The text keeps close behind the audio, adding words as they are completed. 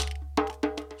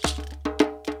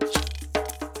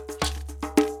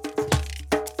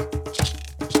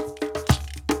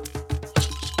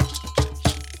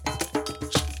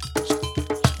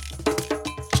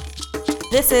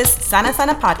This is Sana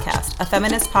Sana Podcast, a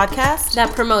feminist podcast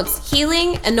that promotes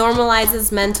healing and normalizes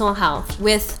mental health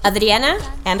with Adriana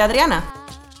and Adriana.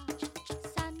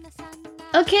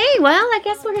 Okay, well, I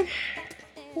guess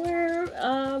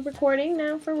we're recording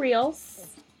now for reals.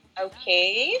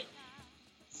 Okay.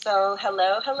 So,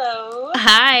 hello.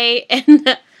 Hi,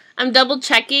 and I'm double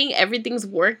checking everything's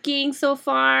working so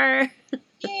far.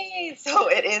 Yay! So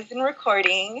it is in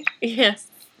recording. Yes.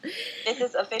 This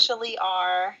is officially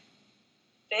our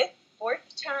fourth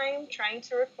time trying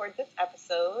to record this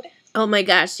episode. Oh my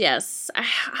gosh, yes.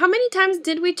 How many times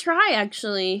did we try,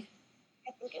 actually?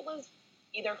 I think it was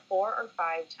either 4 or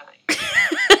 5 times.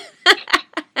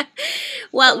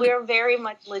 Well, so we're very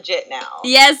much legit now.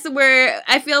 Yes,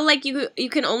 I feel like you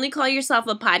can only call yourself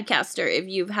a podcaster if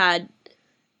you've had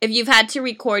to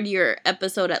record your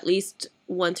episode at least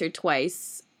once or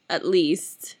twice, at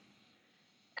least.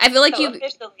 I feel like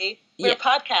officially, we're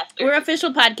podcasters. We're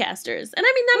official podcasters. And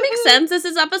I mean, that makes sense. This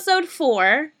is episode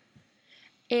 4.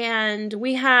 And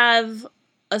we have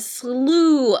a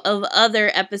slew of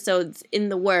other episodes in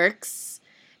the works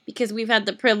because we've had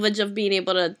the privilege of being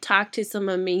able to talk to some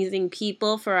amazing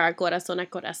people for our Corazón a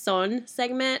Corazón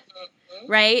segment,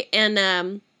 right?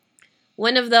 And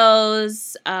one of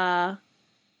those that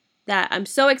I'm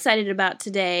so excited about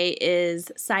today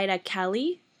is Saida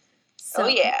Kelly. So, oh,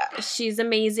 yeah. She's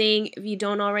amazing. If you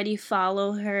don't already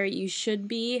follow her, you should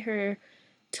be. Her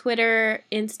Twitter,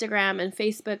 Instagram, and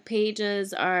Facebook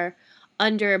pages are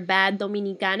under Bad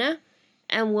Dominicana.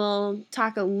 And we'll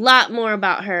talk a lot more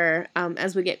about her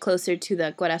as we get closer to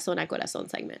the Corazón a Corazón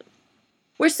segment.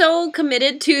 We're so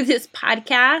committed to this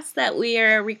podcast that we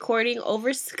are recording over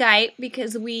Skype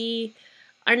because we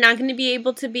are not going to be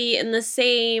able to be in the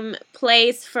same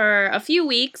place for a few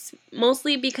weeks,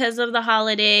 mostly because of the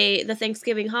holiday, the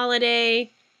Thanksgiving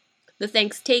holiday, the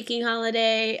Thanks-taking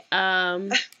holiday,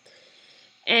 and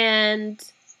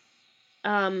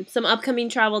some upcoming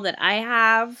travel that I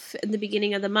have in the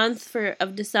beginning of the month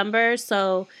of December.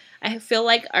 So I feel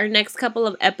like our next couple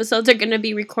of episodes are going to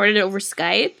be recorded over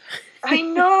Skype. I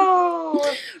know!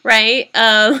 Right?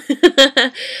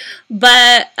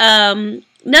 But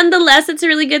nonetheless, it's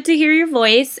really good to hear your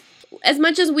voice. As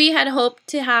much as we had hoped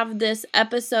to have this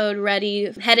episode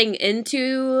ready heading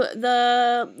into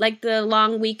the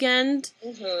long weekend,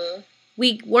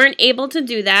 we weren't able to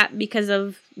do that because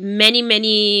of many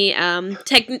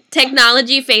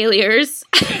technology failures.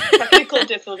 Technical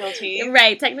difficulties.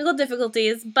 Right, technical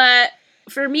difficulties. But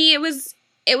for me, it was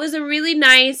a really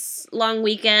nice long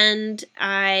weekend.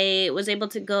 I was able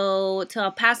to go to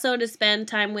El Paso to spend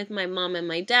time with my mom and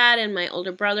my dad, and my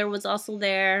older brother was also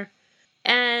there.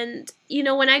 And,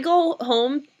 when I go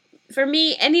home, for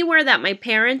me, anywhere that my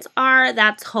parents are,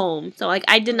 that's home. So,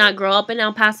 I did not grow up in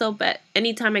El Paso, but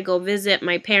anytime I go visit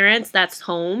my parents, that's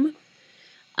home.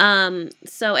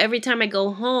 So every time I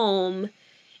go home,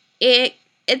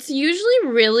 it's usually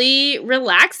really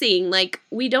relaxing.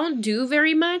 We don't do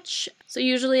very much. So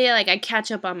usually, I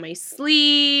catch up on my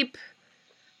sleep.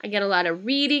 I get a lot of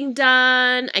reading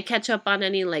done. I catch up on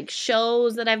any,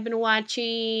 shows that I've been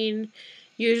watching.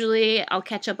 Usually, I'll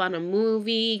catch up on a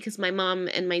movie because my mom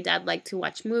and my dad like to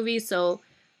watch movies. So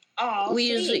we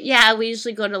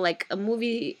usually go to, a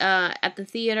movie at the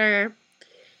theater.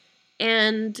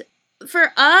 And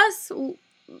for us,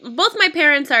 both my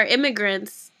parents are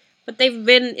immigrants, but they've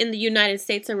been in the United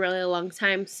States a really long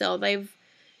time. So they've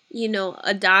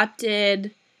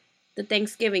adopted the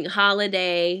Thanksgiving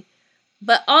holiday,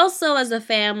 but also as a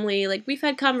family, we've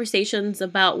had conversations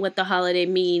about what the holiday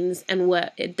means and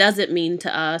what it doesn't mean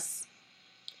to us.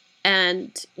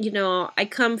 And, I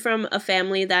come from a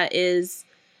family that is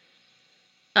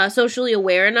socially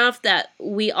aware enough that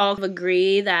we all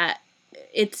agree that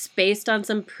it's based on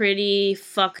some pretty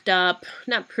fucked up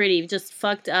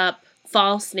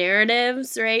false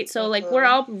narratives, right? So, we're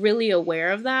all really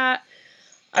aware of that.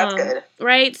 That's good.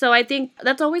 Right? So I think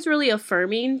that's always really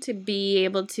affirming to be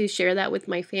able to share that with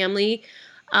my family.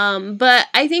 But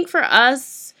I think for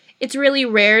us, it's really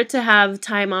rare to have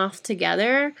time off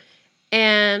together.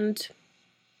 And,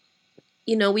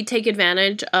 we take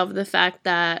advantage of the fact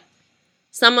that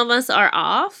some of us are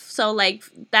off. So,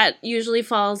 that usually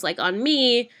falls, on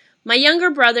me. My younger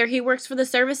brother, he works for the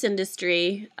service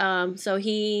industry. So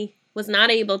he was not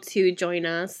able to join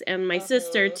us. And my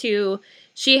sister, too,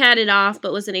 she had it off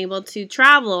but wasn't able to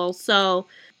travel. So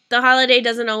the holiday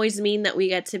doesn't always mean that we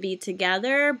get to be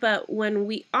together. But when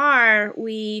we are,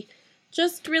 we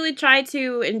just really try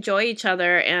to enjoy each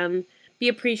other and be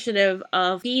appreciative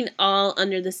of being all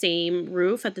under the same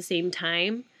roof at the same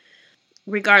time,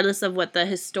 regardless of what the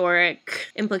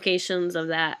historic implications of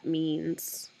that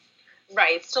means.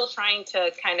 Right. Still trying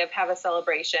to kind of have a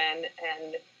celebration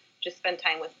and just spend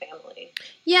time with family.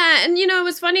 Yeah, and it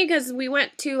was funny because we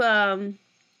went to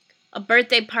a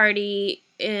birthday party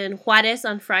in Juarez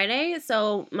on Friday.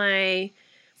 So my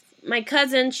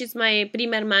cousin, she's my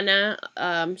prima hermana.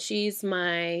 She's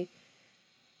my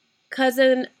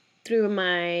cousin through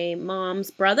my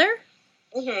mom's brother.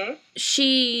 Mm-hmm.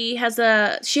 She has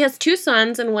 2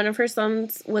 sons, and one of her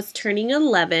sons was turning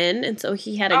 11, and so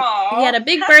he had a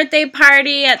big birthday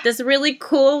party at this really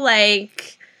cool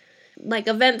like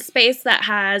event space that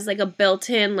has like a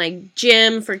built-in like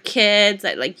gym for kids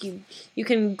that like you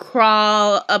can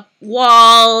crawl up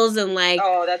walls and like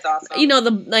that's awesome.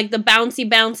 The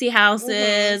bouncy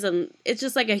houses, and it's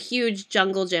just like a huge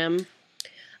jungle gym.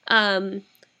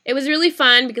 It was really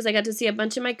fun because I got to see a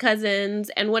bunch of my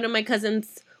cousins, and one of my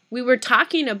cousins, we were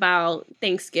talking about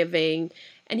Thanksgiving,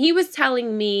 and he was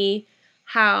telling me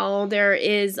how there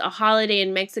is a holiday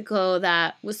in Mexico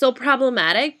that was so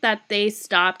problematic that they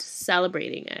stopped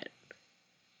celebrating it.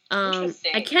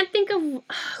 Interesting. I can't think of,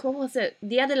 what was it?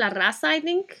 Dia de la Raza, I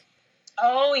think?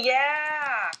 Oh,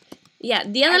 yeah. Yeah,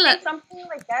 Dia de la... I think something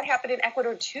like that happened in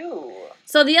Ecuador, too.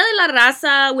 So Dia de la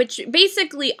Raza, which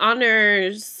basically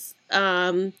honors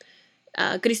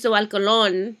Cristobal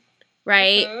Colon,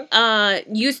 right?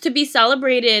 Mm-hmm. Used to be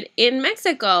celebrated in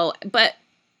Mexico, but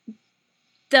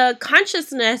the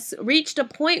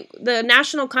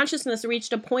national consciousness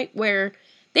reached a point where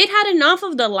they'd had enough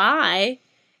of the lie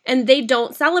and they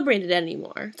don't celebrate it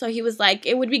anymore. So he was like,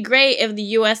 it would be great if the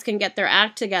US can get their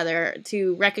act together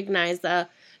to recognize the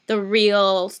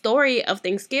real story of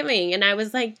Thanksgiving. And I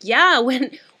was like, yeah,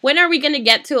 when are we going to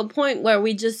get to a point where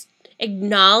we just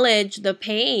acknowledge the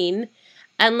pain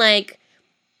and like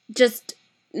just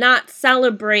not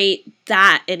celebrate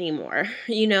that anymore,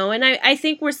 and I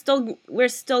think we're still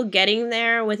getting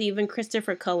there with even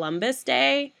Christopher Columbus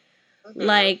Day. Mm-hmm.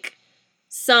 Like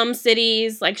some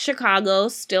cities like Chicago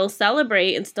still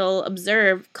celebrate and still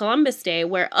observe Columbus Day,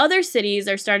 where other cities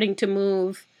are starting to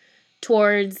move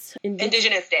towards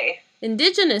Indigenous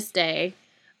Day,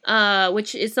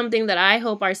 which is something that I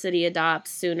hope our city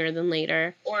adopts sooner than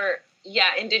later. Or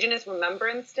Indigenous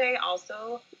Remembrance Day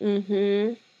also.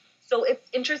 Mm-hmm. So it's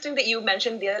interesting that you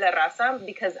mentioned Dia de la Raza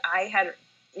because I had,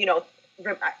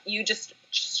 you just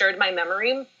stirred my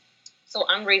memory. So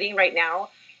I'm reading right now.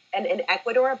 And in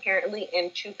Ecuador, apparently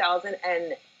in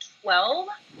 2012,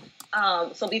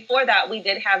 so before that, we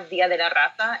did have Dia de la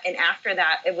Raza. And after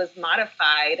that, it was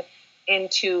modified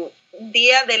into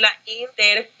Dia de la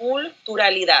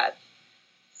Interculturalidad.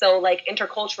 So like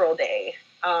intercultural day,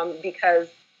 because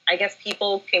I guess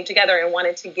people came together and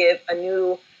wanted to give a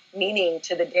new meaning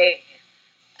to the day.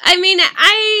 I mean,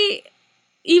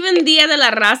 even Dia de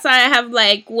la Raza, I have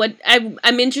like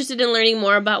I'm interested in learning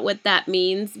more about what that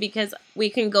means, because we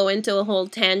can go into a whole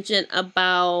tangent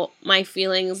about my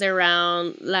feelings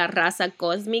around La Raza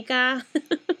Cósmica.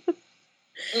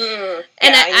 And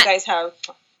you guys have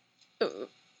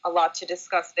a lot to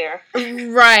discuss there.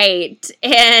 Right.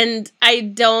 And I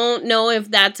don't know if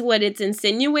that's what it's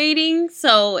insinuating.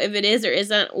 So if it is or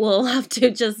isn't, we'll have to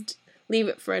just leave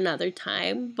it for another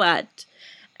time. But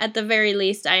at the very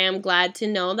least, I am glad to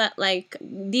know that like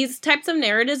these types of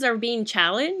narratives are being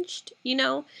challenged,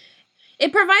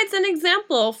 It provides an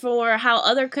example for how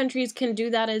other countries can do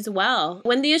that as well.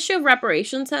 When the issue of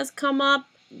reparations has come up,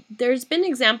 there's been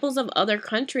examples of other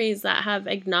countries that have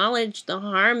acknowledged the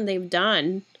harm they've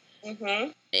done.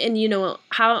 Mm-hmm. And,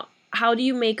 how do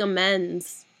you make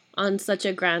amends on such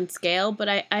a grand scale? But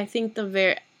I think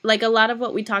a lot of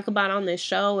what we talk about on this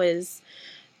show is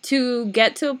to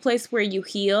get to a place where you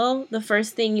heal, the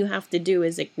first thing you have to do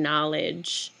is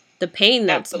acknowledge the pain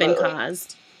that's been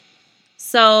caused.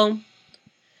 So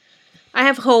I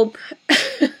have hope.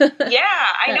 Yeah,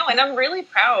 I know. And I'm really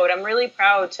proud. I'm really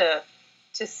proud to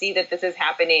see that this is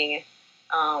happening,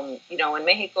 in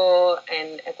Mexico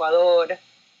and Ecuador.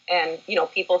 And,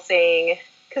 people saying,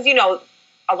 because,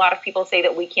 a lot of people say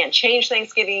that we can't change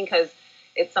Thanksgiving because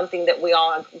it's something that we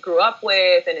all grew up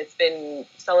with and it's been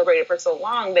celebrated for so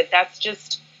long. But that's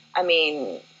just,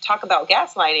 talk about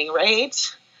gaslighting, right?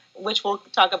 Which we'll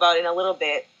talk about in a little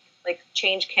bit. Like,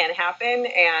 change can happen,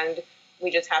 and we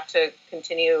just have to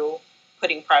continue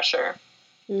putting pressure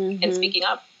and speaking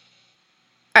up.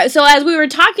 All right, so as we were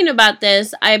talking about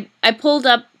this, I pulled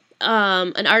up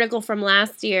an article from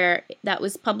last year that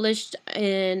was published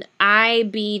in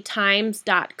ibtimes.com.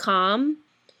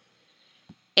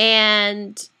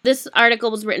 And this article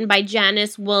was written by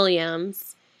Janice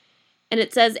Williams. And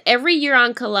it says, every year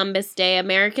on Columbus Day,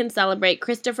 Americans celebrate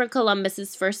Christopher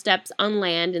Columbus's first steps on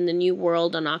land in the New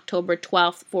World on October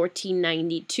 12th,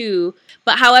 1492.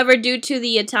 But however, due to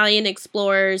the Italian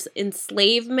explorers'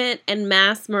 enslavement and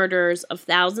mass murders of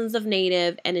thousands of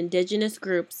native and indigenous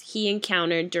groups he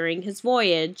encountered during his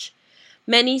voyage,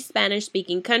 many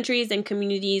Spanish-speaking countries and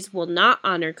communities will not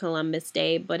honor Columbus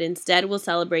Day, but instead will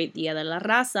celebrate Dia de la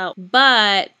Raza.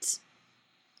 But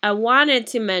I wanted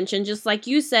to mention, just like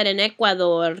you said, in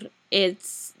Ecuador,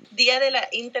 it's Dia de la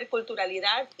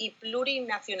Interculturalidad y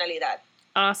Plurinacionalidad.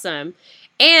 Awesome.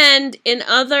 And in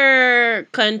other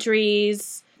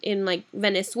countries, in like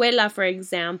Venezuela, for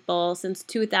example, since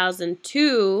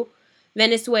 2002,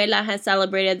 Venezuela has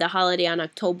celebrated the holiday on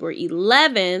October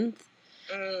 11th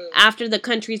after the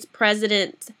country's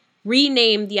president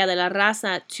renamed Dia de la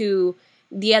Raza to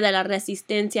Dia de la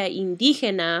Resistencia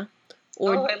Indígena,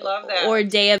 I love that. or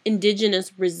Day of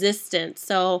Indigenous Resistance.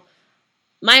 So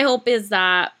my hope is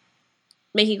that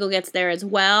Mexico gets there as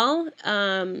well.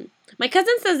 My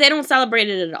cousin says they don't celebrate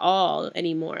it at all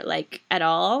anymore, like at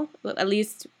all. At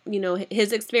least,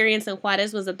 his experience in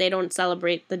Juarez was that they don't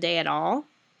celebrate the day at all.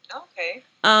 Okay.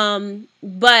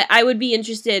 But I would be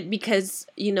interested because,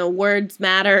 words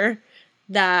matter,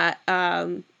 that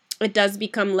it does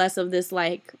become less of this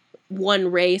like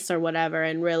one race or whatever,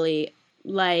 and really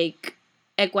like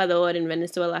Ecuador and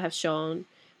Venezuela have shown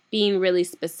being really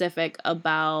specific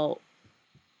about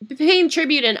paying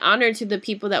tribute and honor to the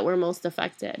people that were most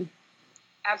affected.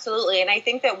 Absolutely. And I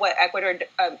think that what Ecuador,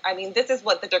 this is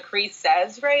what the decree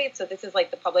says, right? So this is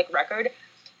like the public record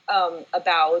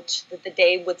about that the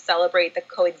day would celebrate the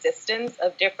coexistence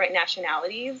of different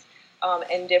nationalities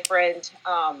and different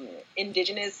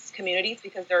indigenous communities,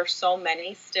 because there are so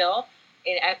many still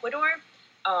in Ecuador.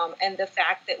 And the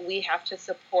fact that we have to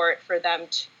support them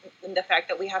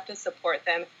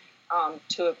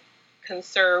to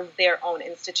conserve their own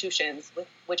institutions,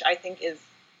 which I think is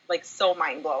like so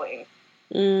mind-blowing.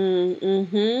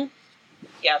 Mm-hmm.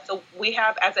 Yeah, so we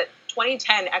have, as of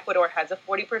 2010, Ecuador has a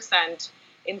 40%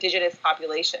 indigenous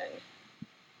population.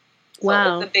 So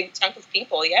wow. It's a big chunk of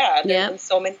people, yeah. Yeah. There's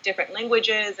so many different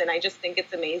languages, and I just think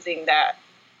it's amazing that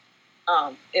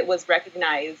it was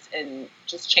recognized and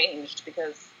just changed,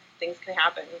 because things can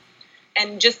happen.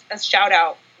 And just a shout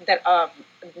out that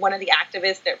one of the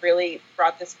activists that really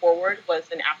brought this forward was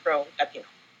an Afro-Latino.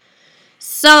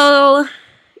 So,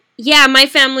 yeah, my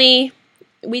family,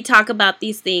 we talk about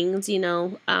these things,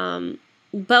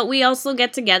 but we also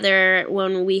get together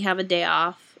when we have a day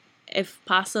off, if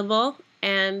possible,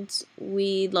 and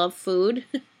we love food,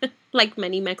 like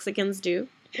many Mexicans do.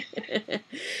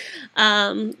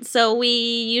 So we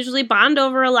usually bond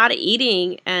over a lot of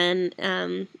eating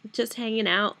and just hanging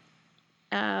out.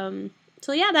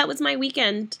 So yeah, that was my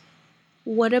weekend.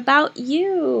 What about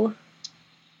you?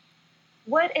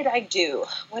 What did I do?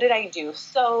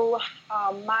 So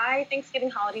my Thanksgiving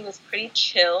holiday was pretty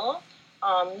chill.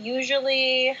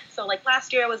 Usually, so like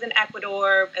last year I was in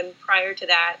Ecuador, and prior to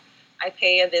that I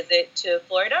pay a visit to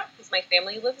Florida because my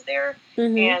family lives there.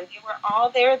 Mm-hmm. And they were all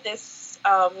there this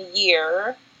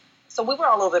year. So we were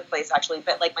all over the place actually,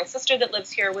 but like my sister that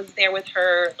lives here was there with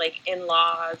her like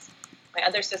in-laws. My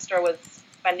other sister was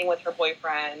spending with her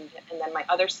boyfriend, and then my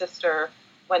other sister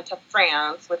went to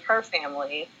France with her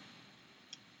family.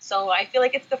 So I feel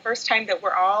like it's the first time that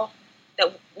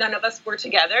that none of us were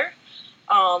together.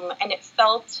 And it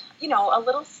felt, a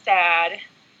little sad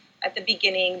at the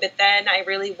beginning, but then I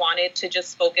really wanted to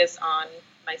just focus on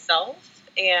myself.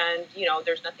 And,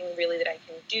 there's nothing really that I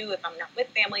can do if I'm not with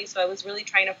family. So I was really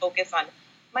trying to focus on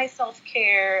my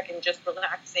self-care and just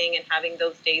relaxing and having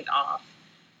those days off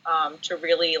to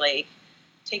really, like,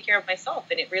 take care of myself.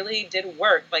 And it really did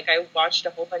work. Like, I watched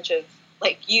a whole bunch of,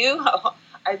 like you,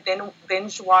 I've been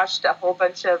binge-watched a whole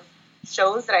bunch of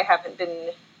shows that I haven't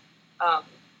been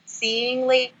seeing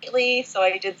lately. So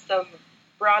I did some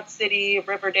Broad City,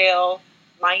 Riverdale,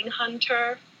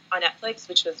 Mindhunter on Netflix,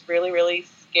 which was really, really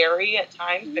scary at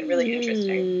times, but really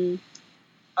interesting.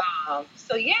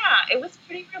 So yeah, it was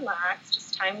pretty relaxed,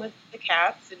 just time with the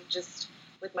cats and just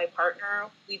with my partner.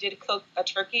 We did cook a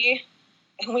turkey,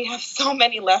 and we have so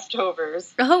many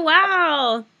leftovers. Oh,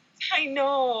 wow. I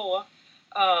know.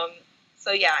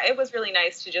 So yeah, it was really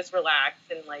nice to just relax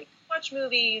and like watch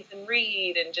movies and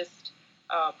read and just,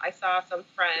 I saw some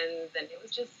friends, and it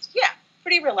was just, yeah,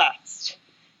 pretty relaxed.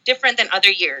 Different than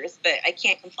other years, but I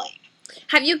can't complain.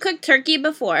 Have you cooked turkey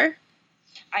before?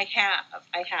 I have.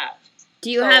 Do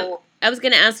you have, I was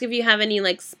going to ask if you have any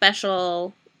like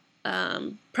special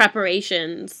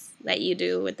preparations that you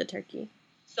do with the turkey.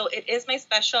 So it is my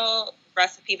special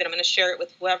recipe, but I'm going to share it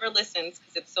with whoever listens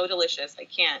because it's so delicious. I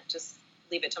can't just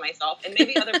leave it to myself, and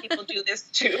maybe other people do this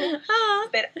too.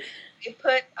 But I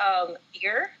put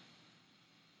beer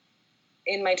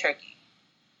in my turkey.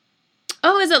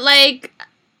 Oh, is it like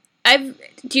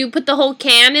do you put the whole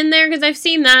can in there? Because I've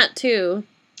seen that too.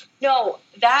 No,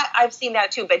 that I've seen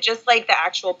that too, but just like the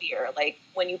actual beer, like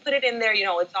when you put it in there,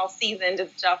 it's all seasoned and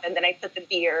stuff, and then I put the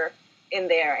beer in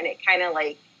there, and it kind of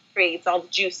like creates all the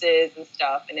juices and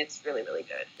stuff, and it's really, really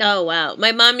good. Oh, wow.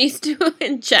 My mom used to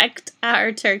inject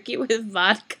our turkey with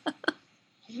vodka.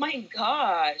 Oh my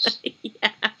gosh.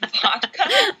 Yeah. Vodka?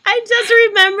 I just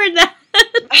remembered that.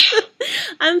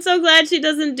 I'm so glad she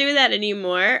doesn't do that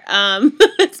anymore.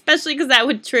 Especially because that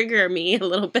would trigger me a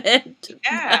little bit.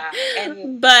 Yeah,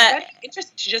 but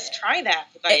just try that.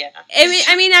 But yeah.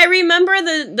 I mean, I remember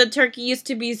the turkey used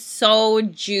to be so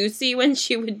juicy when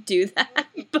she would do that.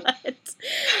 But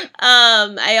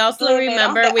I also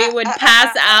remember we would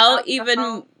pass out.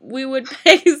 We would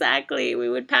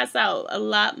pass out a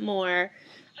lot more.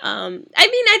 I mean,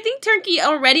 I think turkey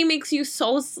already makes you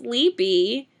so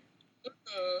sleepy.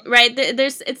 Right,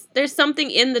 there's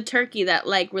something in the turkey that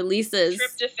like releases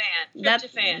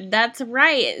tryptophan. That's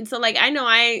right. So like I know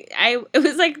it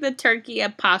was like the turkey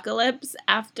apocalypse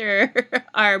after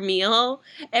our meal.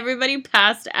 Everybody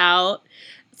passed out.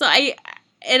 So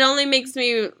it only makes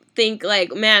me think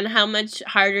like, man, how much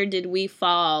harder did we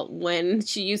fall when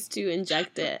she used to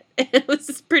inject it? It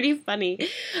was pretty funny.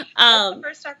 That's the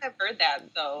first time I've heard that,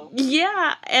 though.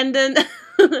 Yeah, and then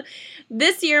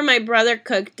this year my brother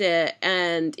cooked it,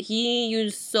 and he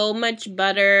used so much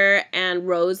butter and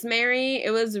rosemary.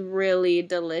 It was really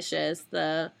delicious.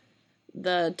 The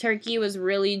turkey was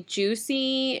really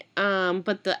juicy,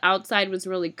 but the outside was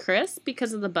really crisp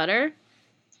because of the butter.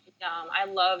 I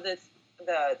love the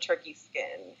turkey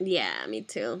skin. Yeah, me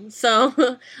too.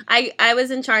 So I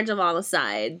was in charge of all the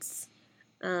sides.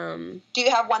 Do you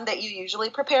have one that you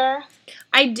usually prepare?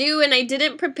 I do, and I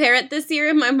didn't prepare it this year,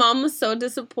 and my mom was so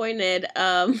disappointed.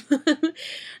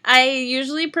 I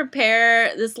usually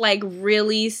prepare this like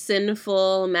really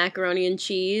sinful macaroni and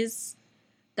cheese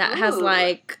that has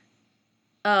like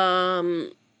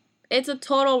it's a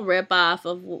total ripoff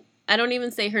of. I don't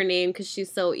even say her name because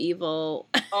she's so evil.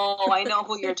 Oh, I know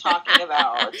who you're talking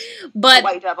about. But the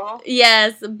White Devil?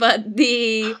 Yes, but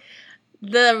the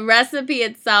recipe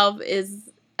itself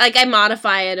is, like, I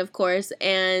modify it, of course,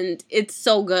 and it's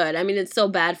so good. I mean, it's so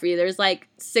bad for you. There's, like,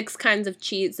 6 kinds of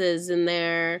cheeses in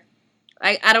there.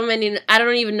 I don't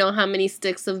even know how many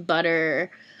sticks of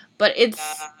butter, but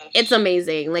it's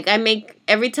amazing. Like,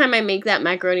 every time I make that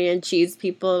macaroni and cheese,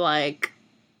 people, like...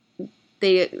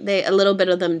 They a little bit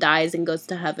of them dies and goes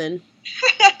to heaven.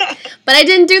 But I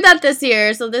didn't do that this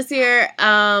year. So this year,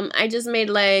 I just made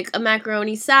like a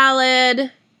macaroni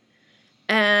salad,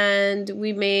 and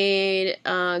we made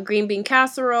green bean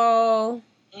casserole.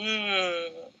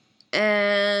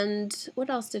 And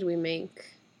what else did we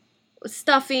make?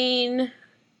 Stuffing,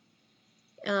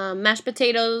 mashed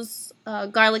potatoes,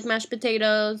 garlic mashed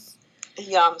potatoes.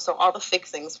 Yum! So all the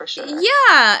fixings for sure.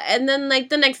 Yeah, and then like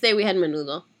the next day we had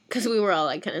menudo. Because we were all,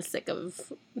 like, kind of sick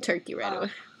of turkey right away.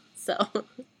 So.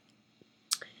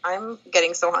 I'm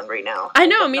getting so hungry now. I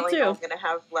know, me too. I'm going to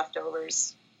have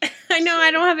leftovers. I know,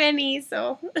 I don't have any,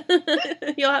 so.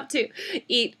 You'll have to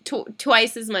eat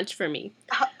twice as much for me.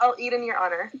 I'll eat in your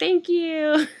honor. Thank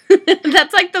you.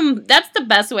 That's the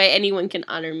best way anyone can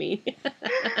honor me.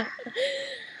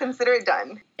 Consider it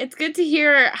done. It's good to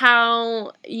hear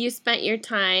how you spent your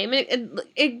time.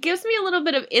 It gives me a little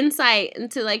bit of insight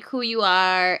into like who you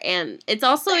are, and it's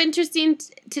also interesting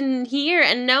to hear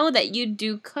and know that you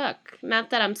do cook.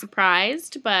 Not that I'm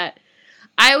surprised, but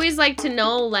I always like to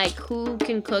know like who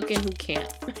can cook and who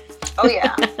can't. Oh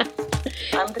yeah,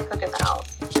 I'm the cook in the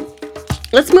house.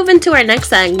 Let's move into our next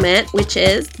segment, which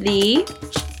is the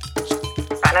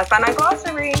Sana Sana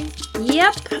Glossary.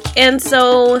 Yep, and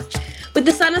so. With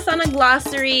the Sana Sana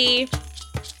Glossary,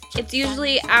 it's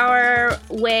usually our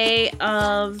way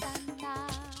of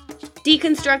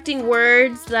deconstructing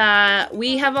words that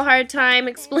we have a hard time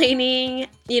explaining,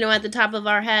 at the top of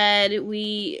our head.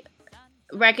 We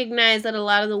recognize that a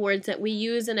lot of the words that we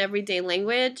use in everyday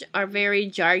language are very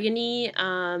jargony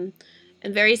and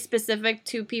very specific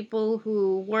to people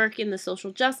who work in the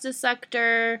social justice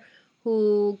sector,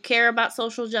 who care about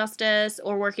social justice,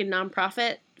 or work in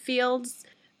nonprofit fields.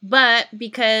 But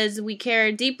because we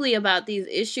care deeply about these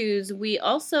issues, we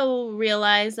also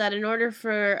realize that in order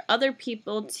for other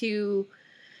people to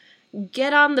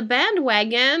get on the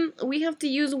bandwagon, we have to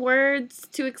use words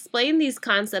to explain these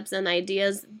concepts and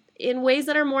ideas in ways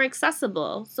that are more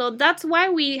accessible. So that's why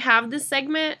we have this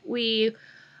segment. We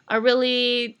are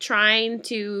really trying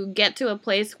to get to a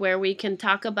place where we can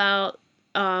talk about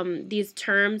these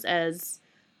terms as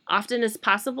often as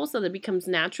possible so that it becomes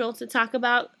natural to talk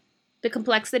about the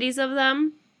complexities of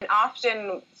them. And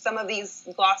often some of these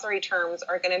glossary terms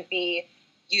are going to be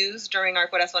used during our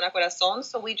Corazón a Corazón,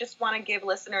 so we just want to give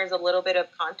listeners a little bit of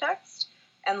context.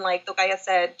 And like Tocaya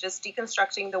said, just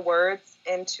deconstructing the words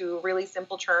into really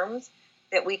simple terms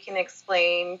that we can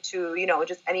explain to,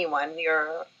 just anyone,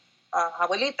 your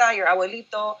abuelita, your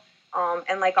abuelito.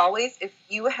 And like always, if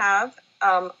you have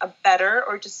a better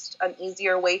or just an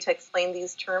easier way to explain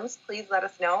these terms, please let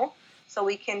us know so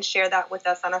we can share that with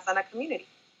the Sana Sana community.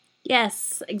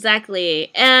 Yes,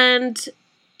 exactly. And,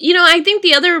 I think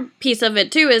the other piece of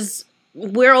it, too, is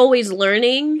we're always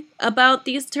learning about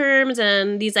these terms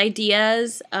and these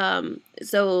ideas.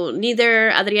 So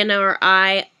neither Adriana or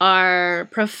I are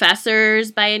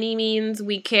professors by any means.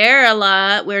 We care a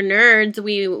lot. We're nerds.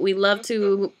 We love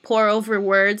to pore over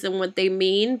words and what they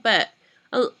mean. But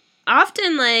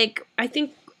often, I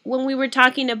think when we were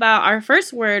talking about our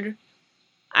first word,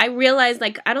 I realized,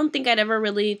 I don't think I'd ever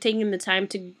really taken the time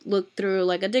to look through,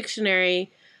 a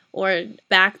dictionary or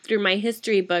back through my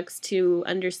history books to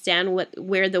understand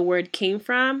where the word came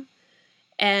from.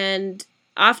 And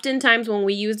oftentimes when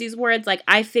we use these words,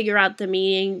 I figure out the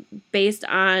meaning based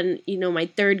on, my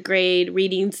third grade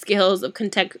reading skills of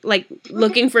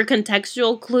looking for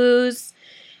contextual clues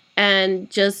and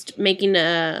just making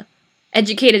a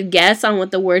educated guess on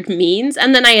what the word means,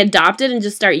 and then I adopt it and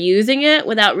just start using it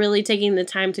without really taking the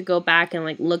time to go back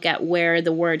and look at where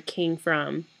the word came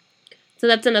from. So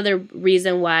that's another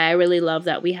reason why I really love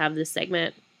that we have this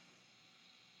segment.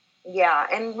 Yeah,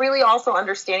 and really also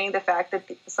understanding the fact that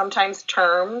sometimes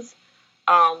terms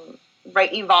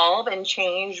evolve and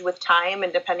change with time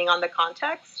and depending on the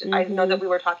context. Mm-hmm. I know that we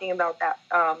were talking about that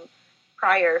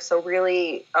prior, so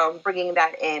really bringing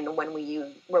that in when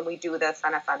we do the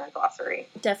Sana Sana glossary.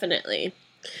 Definitely.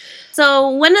 So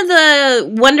one of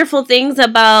the wonderful things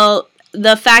about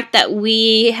the fact that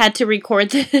we had to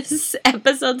record this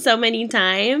episode so many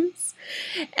times,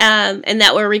 and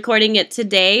that we're recording it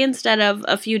today instead of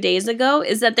a few days ago,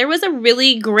 is that there was a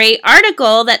really great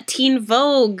article that Teen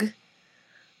Vogue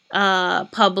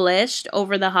published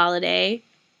over the holiday.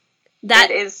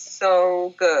 That is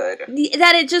so good.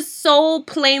 That it just so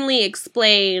plainly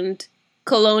explained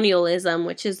colonialism,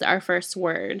 which is our first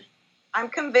word. I'm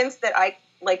convinced that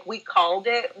we called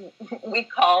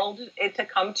it to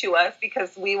come to us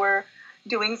because we were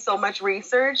doing so much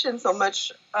research and so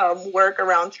much work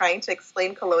around trying to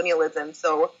explain colonialism.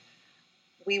 So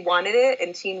we wanted it,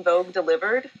 and Teen Vogue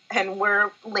delivered, and we're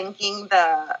linking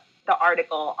the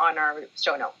article on our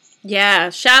show notes. Yeah,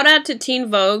 shout out to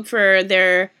Teen Vogue for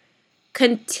their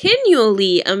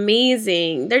continually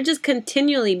amazing. They're just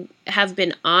continually have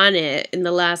been on it in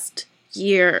the last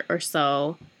year or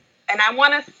so. And I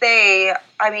want to say,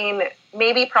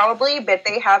 probably, but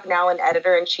they have now an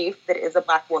editor-in-chief that is a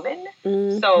Black woman.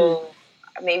 Mm-hmm. So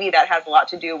maybe that has a lot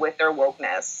to do with their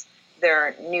wokeness,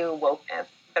 their new wokeness.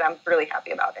 But I'm really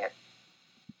happy about it.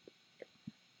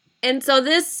 And so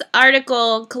this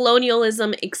article,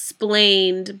 Colonialism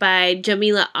Explained by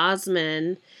Jamila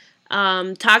Osman,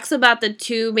 talks about the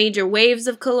two major waves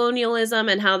of colonialism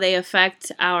and how they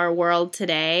affect our world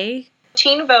today.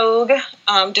 Teen Vogue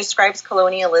describes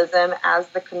colonialism as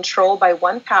the control by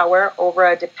one power over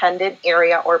a dependent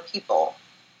area or people.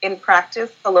 In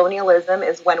practice, colonialism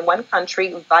is when one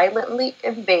country violently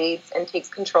invades and takes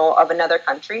control of another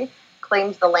country,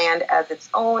 claims the land as its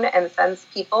own, and sends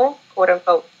people,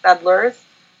 quote-unquote settlers,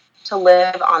 to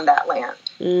live on that land.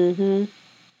 Mm-hmm.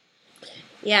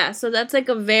 Yeah, so that's a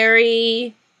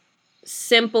very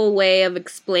simple way of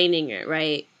explaining it,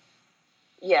 right?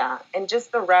 Yeah, and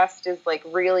just the rest is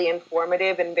really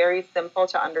informative and very simple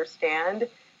to understand.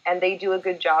 And they do a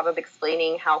good job of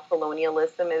explaining how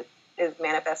colonialism is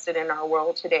manifested in our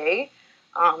world today.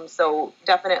 So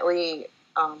definitely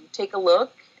take a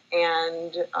look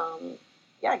and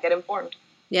get informed.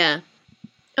 Yeah.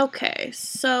 Okay,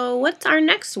 so what's our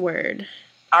next word?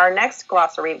 Our next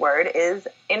glossary word is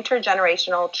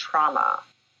intergenerational trauma.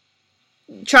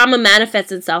 Trauma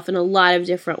manifests itself in a lot of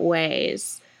different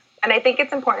ways. And I think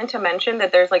it's important to mention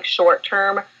that there's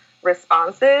short-term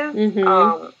responses,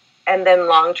 mm-hmm. And then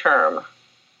long-term,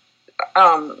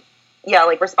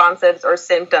 responsives or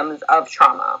symptoms of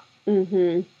trauma.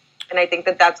 Mm-hmm. And I think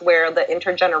that that's where the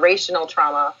intergenerational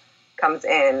trauma comes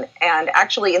in. And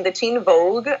actually in the Teen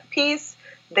Vogue piece,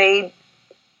 they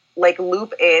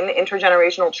loop in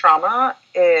intergenerational trauma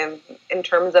in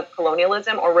terms of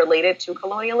colonialism or related to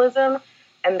colonialism.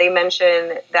 And they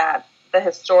mention that the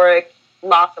historic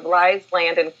loss of lives,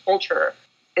 land, and culture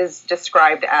is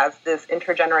described as this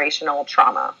intergenerational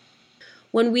trauma.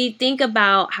 when we think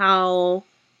about how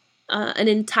an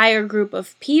entire group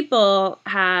of people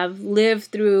have lived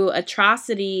through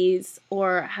atrocities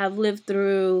or have lived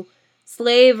through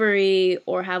slavery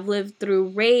or have lived through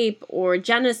rape or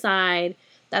genocide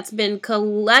that's been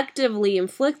collectively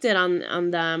inflicted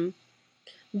on them,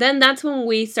 then that's when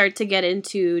we start to get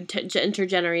into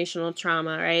intergenerational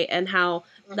trauma, right? And how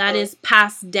that is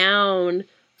passed down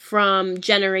from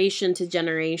generation to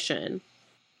generation.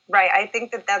 Right. I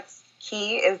think that that's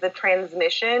key, is the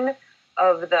transmission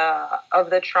of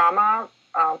the trauma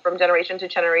from generation to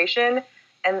generation,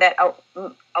 and that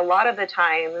a lot of the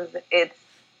times it's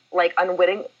like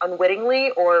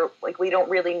unwittingly, or like we don't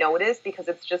really notice because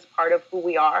it's just part of who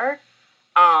we are,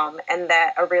 and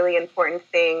that a really important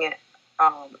thing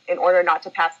in order not to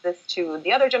pass this to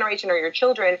the other generation or your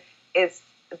children is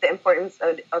the importance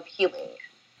of healing.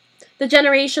 The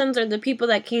generations or the people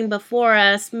that came before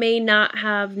us may not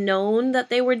have known that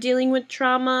they were dealing with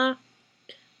trauma,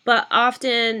 but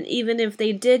often, even if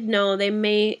they did know, they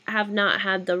may have not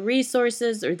had the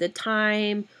resources or the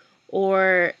time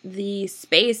or the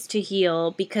space to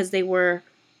heal because they were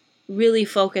really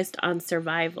focused on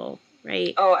survival,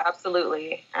 right? Oh,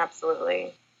 absolutely.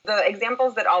 Absolutely. The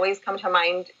examples that always come to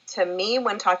mind to me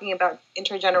when talking about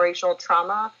intergenerational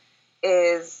trauma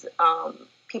is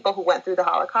people who went through the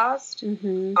Holocaust,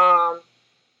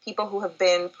 people who have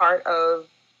been part of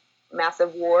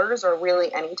massive wars or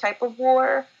really any type of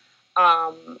war,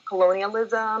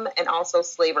 colonialism, and also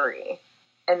slavery.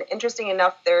 And interesting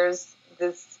enough, there's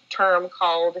this term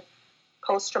called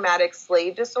post-traumatic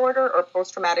slave disorder or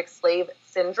post-traumatic slave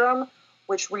syndrome,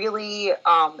 which really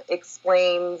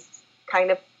explains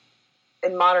kind of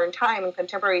in modern time, in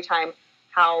contemporary time,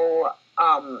 how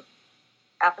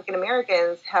African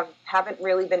Americans haven't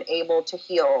really been able to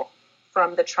heal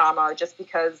from the trauma, just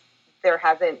because there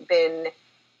hasn't been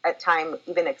at time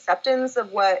even acceptance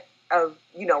of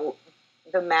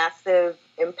the massive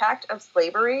impact of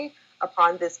slavery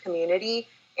upon this community,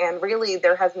 and really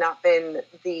there has not been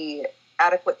the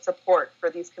adequate support for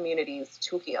these communities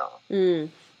to heal.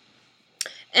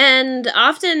 And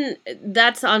often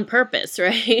that's on purpose,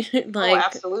 right?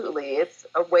 Absolutely. It's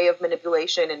a way of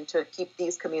manipulation and to keep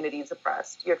these communities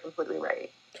oppressed. You're completely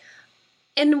right.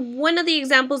 And one of the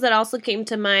examples that also came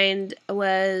to mind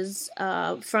was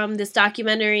from this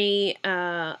documentary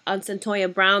on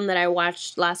Cyntoia Brown that I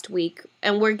watched last week.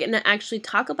 And we're going to actually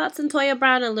talk about Cyntoia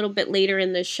Brown a little bit later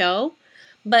in the show.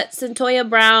 But Cyntoia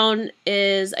Brown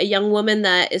is a young woman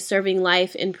that is serving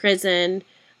life in prison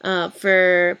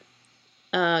for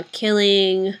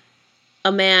killing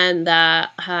a man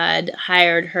that had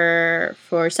hired her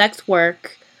for sex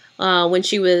work when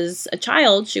she was a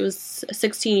child. She was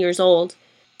 16 years old.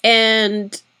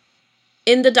 And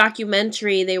in the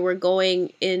documentary, they were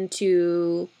going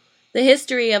into the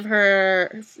history of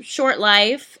her short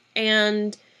life,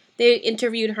 and they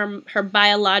interviewed her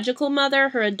biological mother,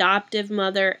 her adoptive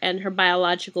mother, and her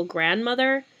biological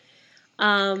grandmother.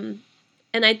 And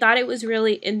I thought it was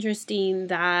really interesting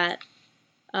that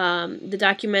the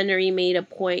documentary made a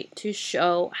point to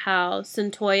show how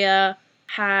Cyntoia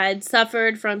had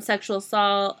suffered from sexual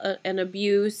assault and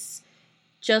abuse,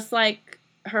 just like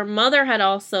her mother had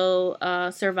also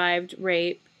survived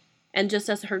rape, and just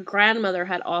as her grandmother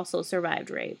had also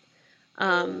survived rape.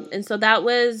 And so that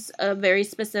was a very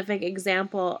specific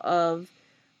example of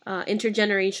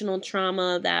intergenerational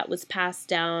trauma that was passed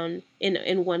down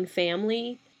in one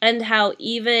family, and how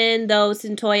even though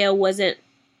Cyntoia wasn't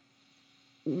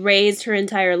raised her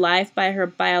entire life by her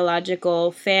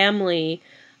biological family,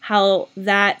 how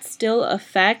that still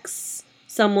affects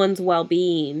someone's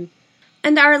well-being.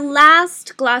 And our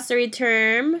last glossary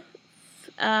term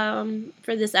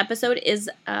for this episode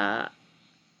is a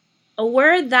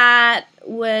word that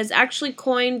was actually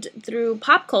coined through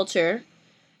pop culture,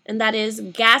 and that is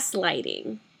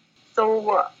gaslighting.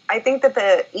 So I think that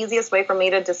the easiest way for me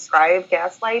to describe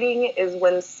gaslighting is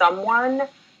when someone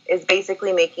is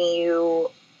basically making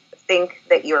you think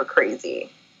that you're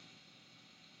crazy.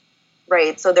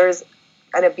 Right? So there's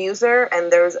an abuser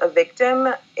and there's a victim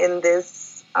in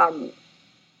this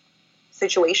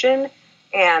situation,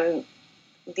 and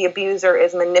the abuser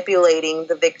is manipulating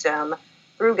the victim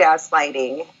through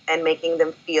gaslighting and making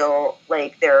them feel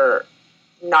like they're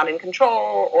not in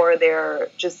control, or they're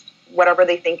just whatever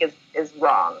they think is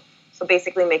wrong. So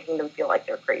basically making them feel like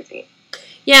they're crazy.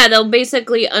 Yeah, they'll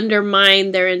basically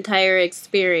undermine their entire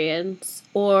experience,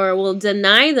 or will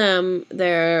deny them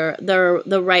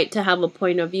the right to have a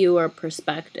point of view or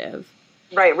perspective.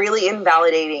 Right, really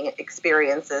invalidating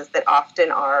experiences that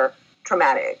often are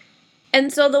traumatic.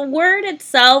 And so the word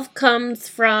itself comes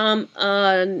from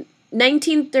an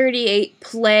 1938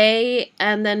 play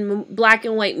and then black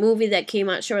and white movie that came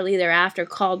out shortly thereafter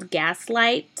called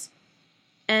Gaslight,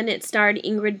 and it starred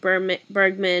Ingrid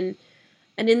Bergman.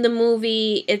 And in the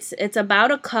movie, it's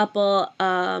about a couple,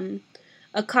 and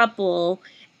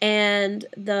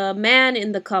the man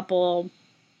in the couple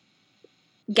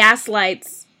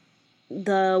gaslights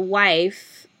the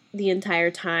wife the entire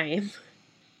time.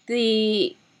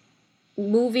 The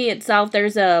movie itself,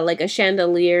 there's a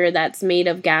chandelier that's made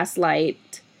of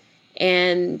gaslight,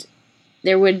 and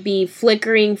there would be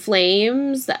flickering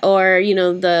flames, or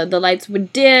the lights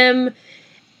would dim,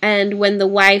 and when the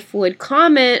wife would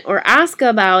comment or ask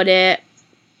about it,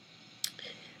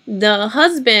 the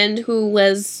husband who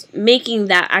was making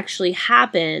that actually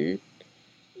happen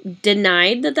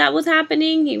denied that was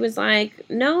happening. He was like,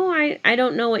 no, I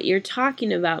don't know what you're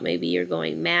talking about. Maybe you're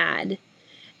going mad.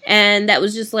 And that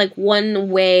was just like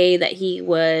one way that he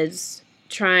was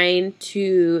trying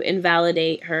to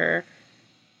invalidate her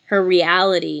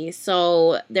reality.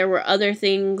 So there were other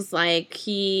things, like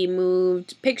he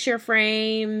moved picture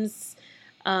frames,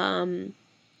 all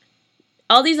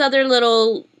these other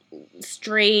little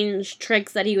strange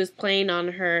tricks that he was playing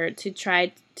on her to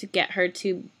try to get her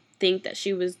to think that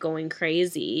she was going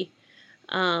crazy.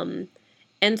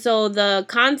 And so the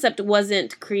concept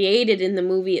wasn't created in the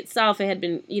movie itself. It had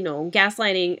been,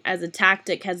 gaslighting as a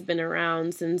tactic has been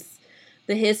around since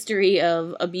the history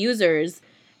of abusers.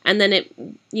 And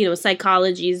then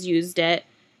psychology's used it.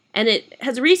 And it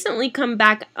has recently come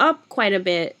back up quite a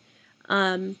bit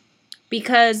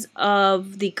because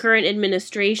of the current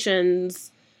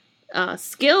administration's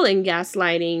skill in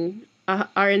gaslighting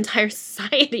our entire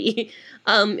society.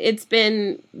 It's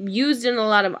been used in a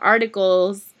lot of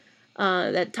articles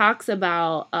that talks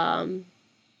about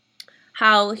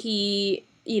how he,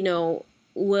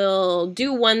 will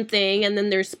do one thing and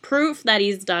then there's proof that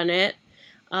he's done it,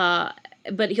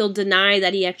 but he'll deny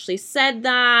that he actually said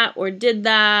that or did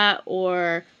that,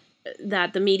 or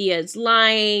that the media is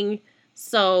lying.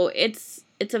 So it's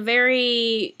a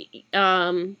very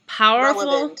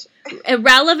powerful,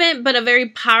 irrelevant, but a very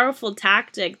powerful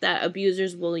tactic that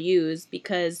abusers will use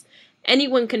because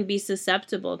anyone can be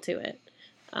susceptible to it.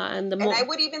 And I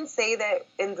would even say that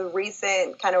in the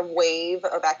recent kind of wave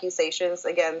of accusations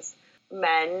against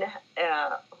men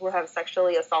who have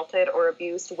sexually assaulted or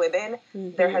abused women,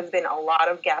 there has been a lot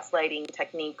of gaslighting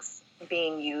techniques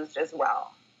being used as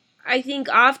well. I think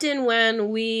often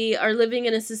when we are living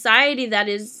in a society that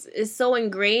is so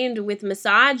ingrained with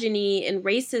misogyny and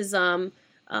racism,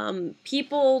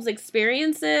 people's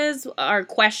experiences are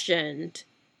questioned.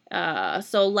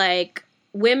 So like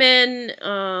women,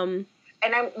 and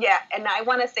I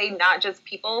want to say not just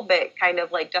people, but kind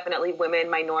of like definitely women,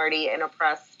 minority, and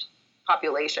oppressed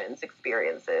populations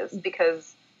experiences,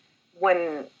 because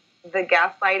when the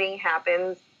gaslighting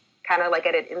happens kind of like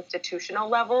at an institutional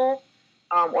level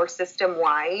or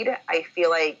system-wide, I feel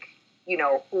like,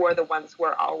 who are the ones who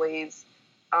are always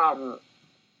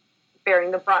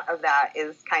bearing the brunt of that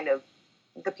is kind of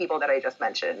the people that I just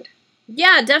mentioned.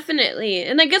 Yeah, definitely.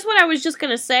 And I guess what I was just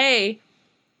going to say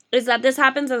is that this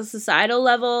happens at a societal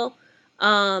level,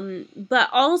 but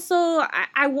also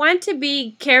I want to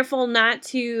be careful not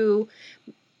to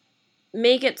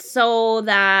make it so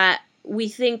that we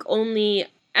think only,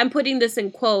 I'm putting this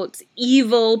in quotes,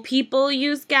 evil people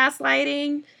use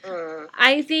gaslighting.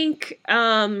 I think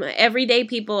everyday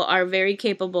people are very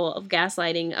capable of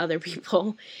gaslighting other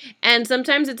people. And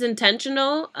sometimes it's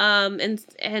intentional.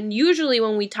 And usually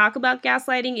when we talk about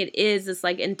gaslighting, it is this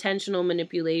like intentional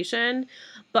manipulation.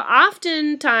 But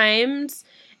oftentimes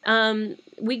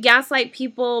we gaslight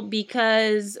people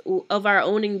because of our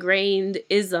own ingrained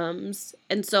isms.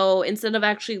 And so instead of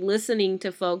actually listening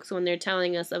to folks when they're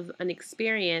telling us of an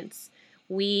experience,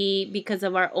 we, because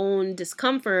of our own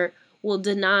discomfort, will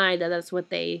deny that that's what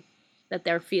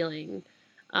they're feeling.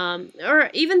 Or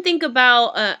even think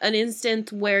about an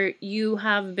instance where you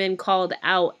have been called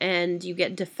out and you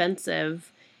get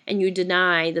defensive and you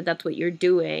deny that that's what you're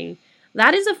doing.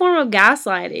 That is a form of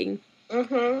gaslighting.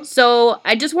 Mm-hmm. So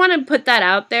I just want to put that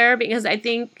out there because I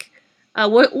think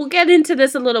we'll get into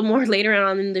this a little more later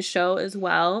on in the show as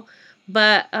well.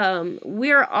 But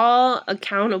we're all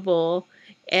accountable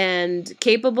and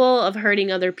capable of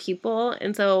hurting other people.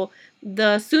 And so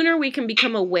the sooner we can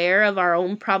become aware of our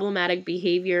own problematic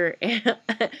behavior,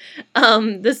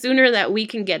 the sooner that we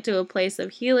can get to a place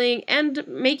of healing and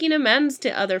making amends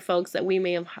to other folks that we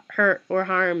may have hurt or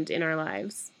harmed in our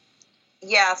lives.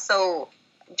 Yeah, so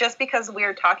just because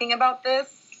we're talking about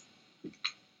this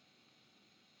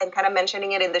and kind of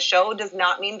mentioning it in the show does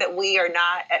not mean that we are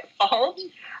not at fault.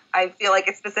 I feel like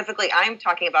it's specifically I'm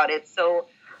talking about it. So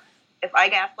if I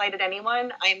gaslighted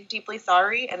anyone, I'm deeply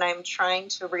sorry, and I'm trying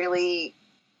to really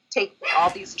take all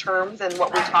these terms and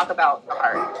what we talk about to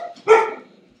heart.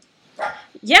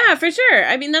 Yeah, for sure.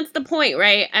 I mean, that's the point,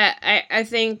 right? I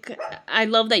think I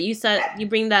love that you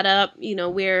bring that up. You know,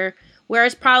 we're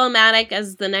as problematic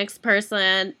as the next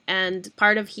person, and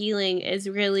part of healing is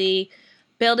really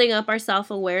building up our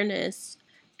self-awareness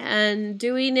and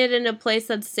doing it in a place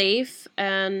that's safe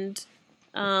and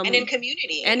in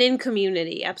community. And in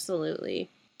community, absolutely.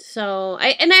 So,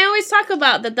 I always talk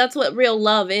about that that's what real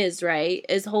love is, right?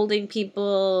 Is holding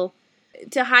people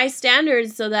to high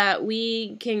standards so that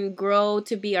we can grow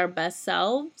to be our best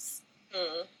selves.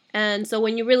 Mm. And so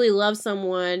when you really love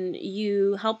someone,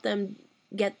 you help them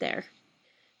get there.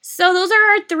 So those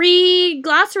are our 3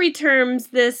 glossary terms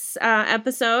this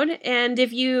episode. And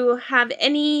if you have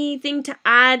anything to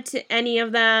add to any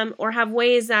of them or have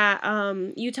ways that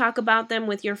you talk about them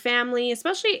with your family,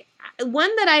 especially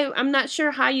one that I'm not sure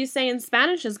how you say in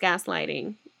Spanish is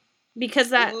gaslighting. Because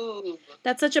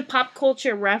that's such a pop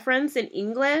culture reference in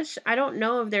English. I don't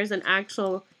know if there's an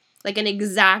actual, like an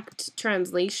exact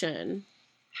translation.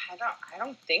 I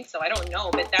don't think so. I don't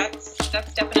know, but that's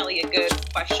definitely a good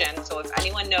question. So if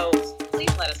anyone knows, please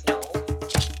let us know.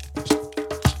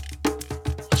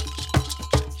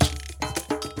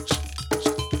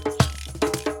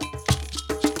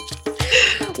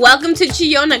 Welcome to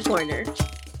Chillona Corner,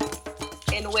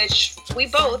 in which we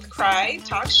both cry,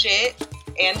 talk shit,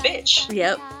 and bitch.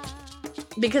 Yep.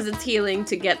 Because it's healing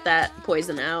to get that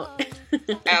poison out.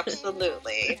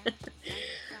 Absolutely.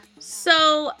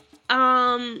 So,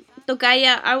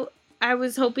 Tocaya, I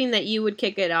was hoping that you would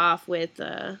kick it off with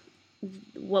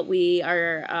what we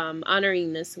are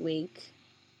honoring this week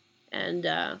and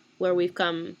where we've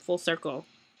come full circle.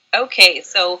 Okay,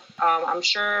 so I'm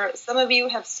sure some of you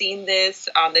have seen this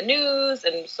on the news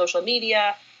and social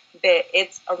media, but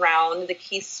it's around the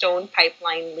Keystone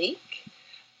Pipeline leak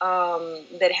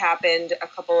that happened a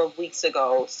couple of weeks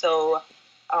ago. So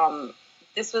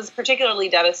this was particularly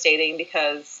devastating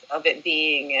because of it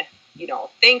being,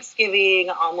 Thanksgiving,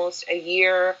 almost a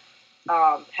year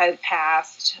had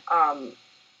passed.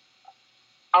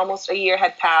 Almost a year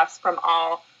had passed from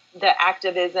all the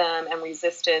activism and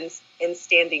resistance in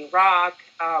Standing Rock.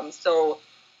 So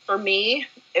for me,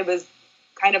 it was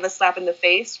kind of a slap in the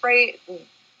face, right?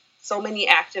 So many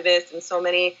activists and so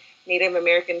many Native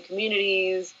American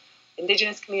communities,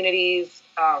 indigenous communities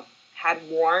had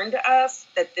warned us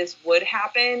that this would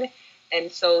happen.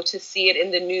 And so to see it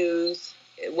in the news,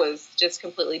 it was just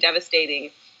completely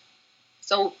devastating.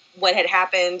 So what had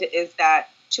happened is that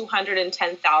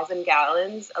 210,000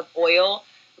 gallons of oil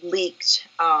leaked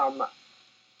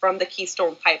from the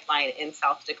Keystone Pipeline in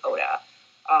South Dakota.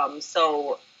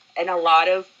 And a lot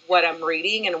of what I'm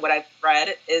reading and what I've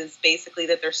read is basically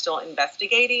that they're still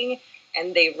investigating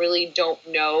and they really don't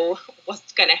know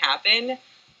what's going to happen.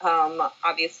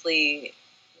 Obviously,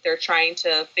 they're trying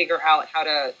to figure out how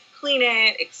to clean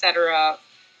it, etc.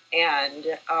 And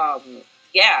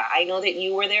I know that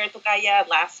you were there at Tocaya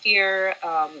last year,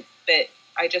 but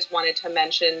I just wanted to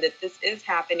mention that this is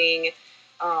happening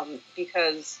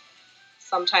because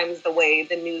sometimes the way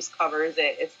the news covers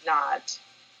it is not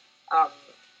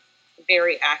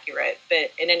very accurate.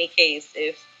 But in any case,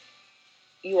 if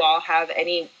you all have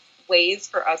any ways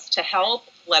for us to help,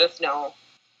 let us know.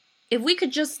 If we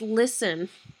could just listen.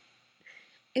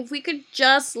 If we could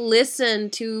just listen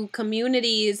to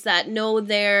communities that know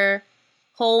their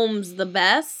homes the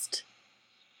best,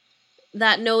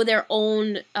 that know their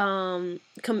own,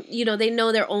 they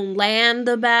know their own land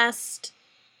the best.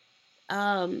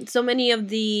 So many of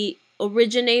the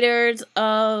originators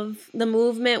of the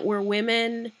movement were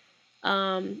women,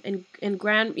 and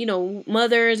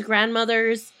mothers,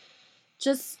 grandmothers.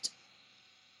 Just,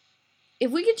 if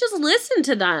we could just listen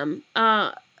to them,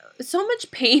 so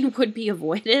much pain would be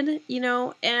avoided,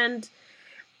 and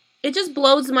it just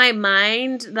blows my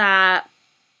mind that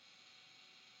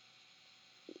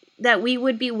we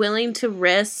would be willing to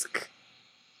risk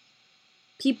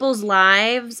people's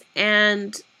lives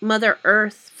and Mother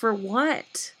Earth for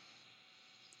what?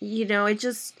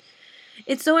 It's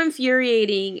so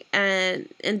infuriating and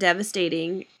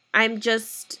devastating. I'm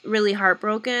just really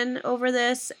heartbroken over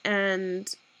this,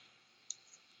 and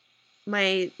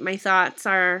my thoughts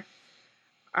are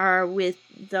with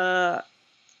the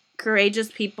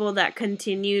courageous people that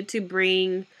continue to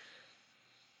bring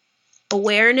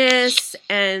awareness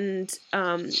and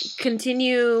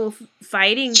continue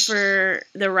fighting for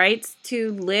the rights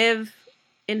to live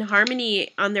in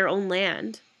harmony on their own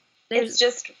land. It's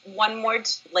just one more,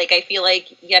 I feel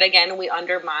like yet again we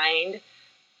undermined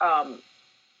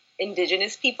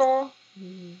indigenous people.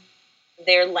 Mm-hmm.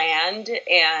 their land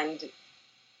and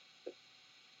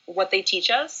what they teach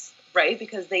us, right?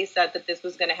 Because they said that this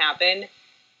was going to happen,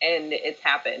 and it's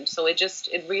happened. So it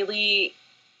really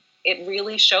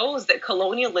shows that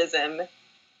colonialism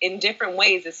in different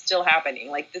ways is still happening.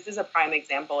 Like, this is a prime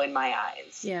example in my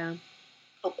eyes. Yeah.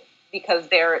 Because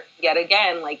they're, yet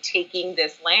again, like, taking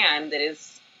this land that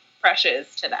is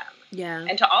precious to them. Yeah.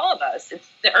 And to all of us. It's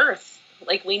the earth.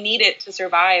 Like, we need it to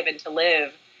survive and to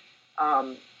live.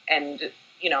 And,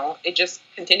 you know, it just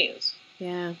continues.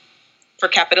 Yeah. For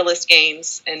capitalist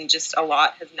gains, and just a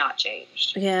lot has not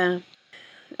changed. Yeah.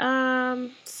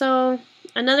 So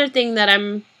another thing that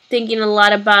I'm thinking a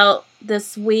lot about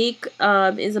this week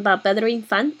is about Pedro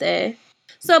Infante.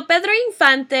 So Pedro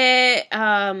Infante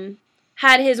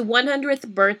had his 100th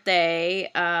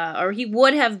birthday, or he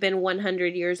would have been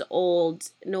 100 years old,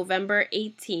 November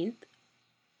 18th.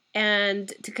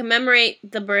 And to commemorate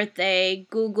the birthday,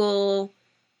 Google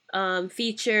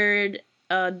featured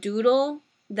a doodle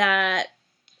that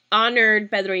honored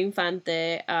Pedro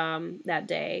Infante that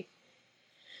day.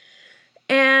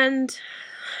 And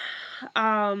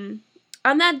on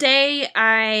that day,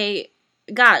 I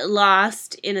got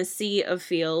lost in a sea of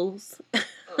feels.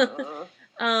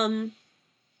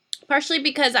 Partially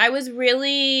because I was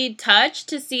really touched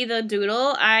to see the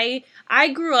doodle. I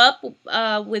grew up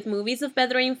with movies of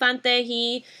Pedro Infante.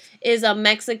 He is a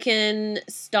Mexican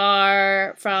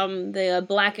star from the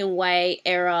black and white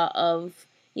era of,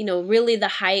 you know, really the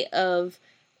height of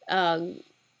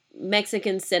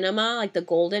Mexican cinema, like the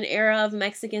golden era of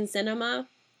Mexican cinema.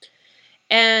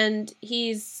 And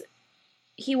he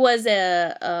was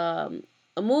a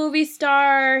movie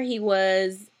star. He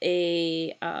was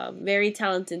a very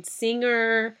talented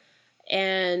singer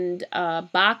and a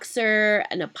boxer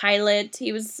and a pilot.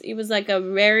 He was like a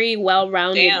very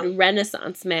well-rounded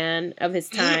Renaissance man of his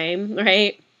time,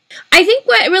 right? I think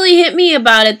what really hit me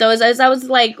about it, though, is as I was,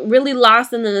 like, really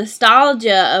lost in the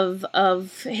nostalgia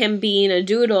of him being a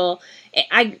doodle,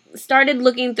 I started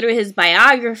looking through his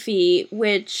biography,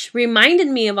 which reminded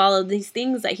me of all of these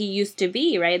things that he used to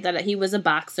be, right? That he was a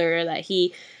boxer, that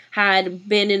he had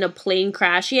been in a plane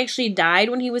crash. He actually died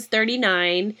when he was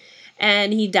 39,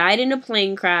 and he died in a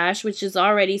plane crash, which is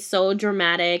already so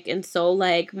dramatic and so,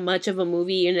 like, much of a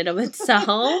movie in and of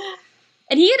itself.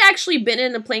 And he had actually been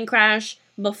in a plane crash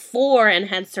before and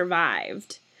had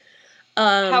survived.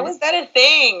 How is that a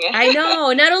thing? I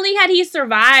know. Not only had he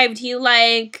survived, he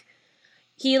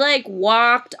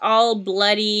walked all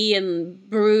bloody and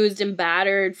bruised and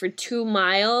battered for 2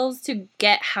 miles to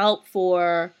get help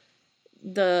for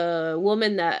the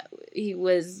woman that he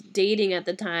was dating at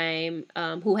the time,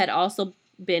 who had also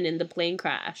been in the plane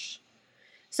crash.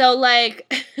 So,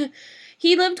 like,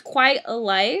 he lived quite a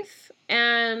life,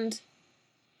 and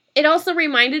it also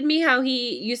reminded me how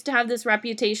he used to have this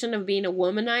reputation of being a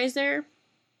womanizer.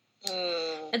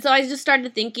 And so I just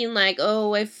started thinking, like,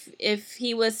 oh, if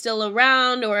he was still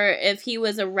around, or if he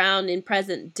was around in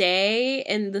present day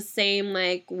in the same,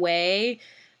 like, way,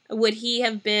 would he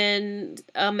have been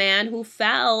a man who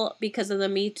fell because of the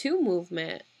Me Too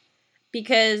movement?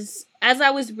 Because as I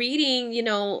was reading, you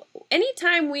know,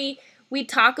 anytime we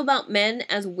talk about men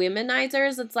as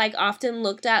womanizers, it's, like, often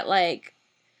looked at like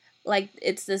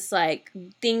it's this, like,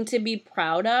 thing to be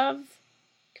proud of.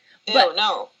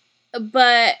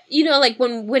 But, you know, like,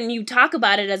 when you talk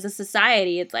about it as a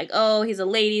society, it's like, oh, he's a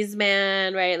ladies'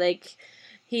 man, right? Like,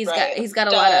 he's got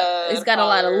a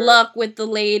lot of luck with the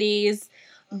ladies.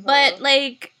 Mm-hmm. But,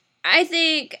 like, I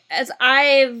think as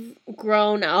I've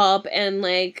grown up and,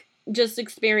 like, just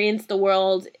experienced the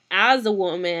world as a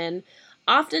woman,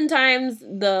 oftentimes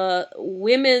the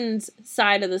women's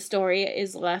side of the story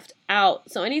is left out.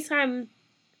 So anytime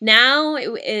now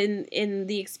in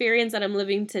the experience that I'm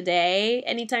living today,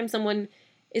 anytime someone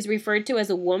is referred to as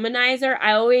a womanizer,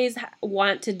 I always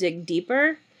want to dig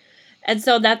deeper. And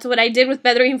so that's what I did with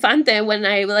Pedro Infante when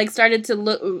I, like, started to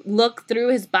look through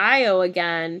his bio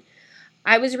again.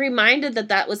 I was reminded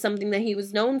that was something that he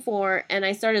was known for, and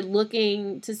I started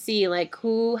looking to see, like,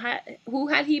 who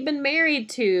had he been married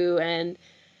to, and,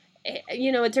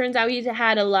 you know, it turns out he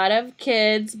had a lot of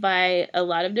kids by a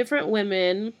lot of different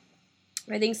women.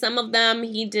 I think some of them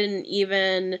he didn't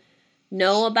even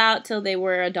know about till they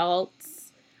were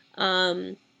adults.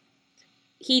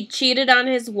 He cheated on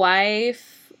his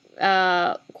wife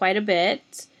quite a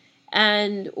bit.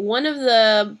 And one of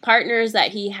the partners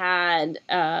that he had,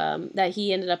 that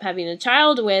he ended up having a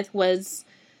child with, was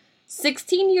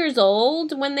 16 years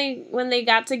old when they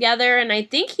got together, and I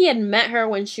think he had met her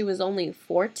when she was only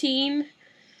 14.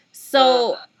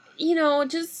 So, you know,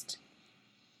 just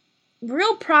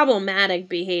real problematic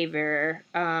behavior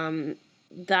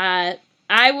that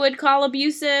I would call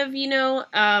abusive,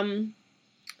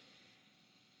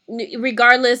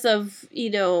 regardless of,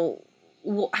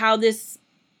 how this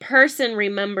person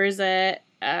remembers it.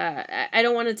 I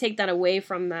don't want to take that away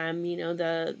from them,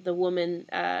 the woman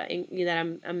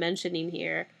that I'm mentioning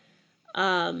here.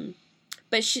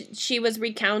 But she was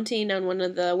recounting on one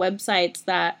of the websites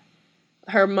that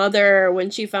her mother, when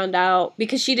she found out,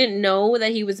 because she didn't know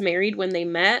that he was married when they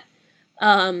met,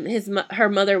 her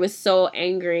mother was so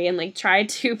angry and like tried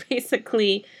to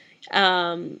basically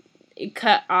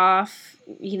cut off,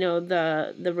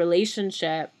 the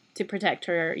relationship to protect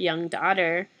her young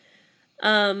daughter.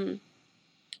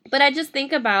 But I just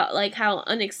think about like how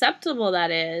unacceptable that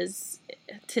is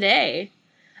today.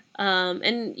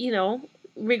 And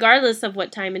regardless of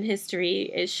what time in history,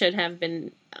 it should have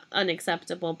been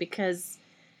unacceptable because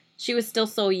she was still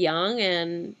so young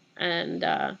and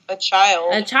a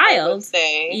child. I would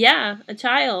say. Yeah, a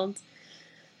child.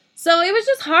 So it was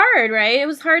just hard, right? It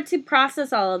was hard to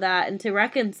process all of that and to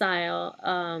reconcile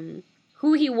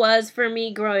who he was for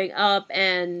me growing up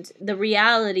and the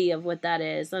reality of what that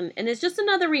is. And it's just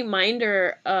another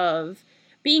reminder of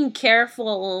being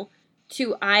careful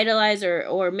to idolize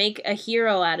or make a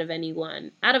hero out of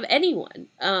anyone.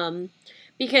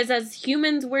 Because as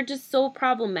humans, we're just so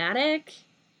problematic,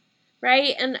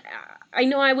 right? And I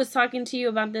know I was talking to you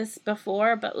about this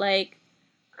before, but like,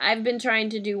 I've been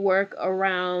trying to do work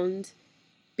around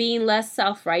being less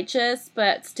self-righteous,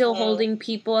 but still holding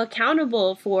people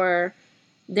accountable for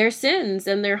their sins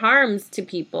and their harms to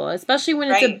people, especially when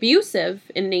it's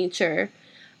abusive in nature.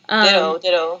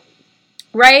 Ditto.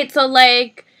 Right? So,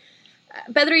 like,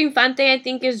 Pedro Infante, I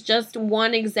think, is just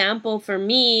one example for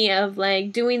me of,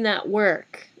 like, doing that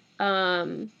work.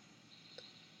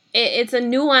 It's a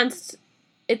nuanced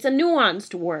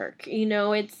work,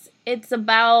 It's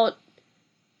about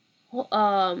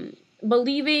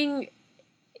believing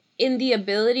in the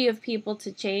ability of people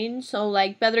to change. So,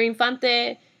 like, Pedro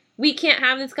Infante, we can't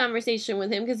have this conversation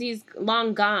with him because he's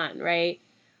long gone, right?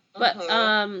 But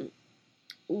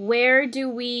where do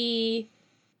we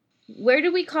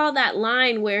call that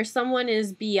line where someone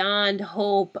is beyond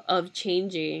hope of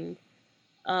changing,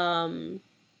 and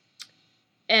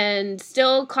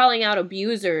still calling out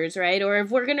abusers, right? Or if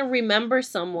we're going to remember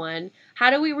someone, how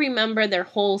do we remember their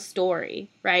whole story,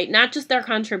 right? Not just their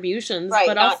contributions,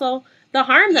 but also the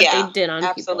harm that they did on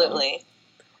people. Absolutely.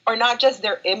 Or not just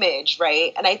their image,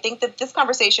 right? And I think that this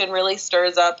conversation really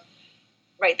stirs up,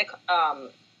 right,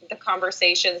 the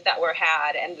conversations that were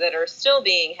had and that are still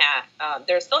being had,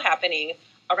 they're still happening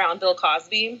around Bill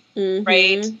Cosby,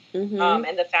 right? Mm-hmm.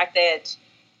 And the fact that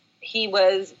he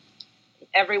was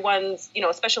everyone's,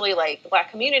 especially like the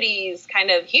Black community's kind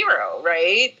of hero,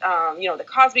 right? The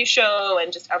Cosby Show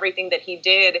and just everything that he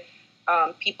did,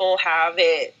 people have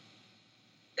it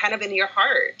kind of in your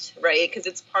heart, right? Because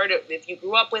it's part of, if you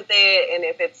grew up with it and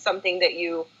if it's something that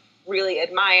you really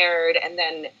admired, and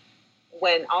then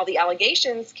when all the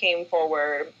allegations came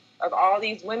forward of all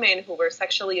these women who were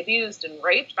sexually abused and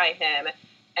raped by him,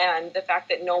 and the fact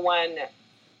that no one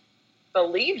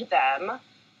believed them,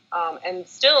 and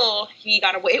still he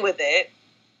got away with it,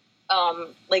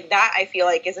 like that I feel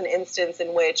like is an instance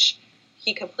in which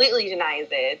he completely denies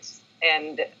it.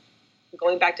 And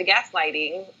going back to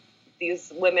gaslighting,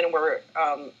 these women were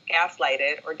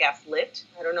gaslighted or gaslit.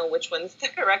 I don't know which one's the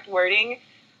correct wording.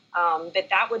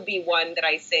 That would be one that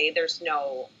I say there's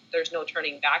no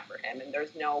turning back for him, and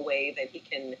there's no way that he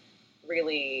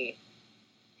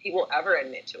will ever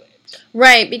admit to it.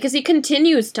 Right, because he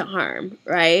continues to harm,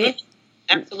 right?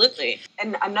 Absolutely.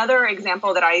 And another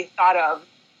example that I thought of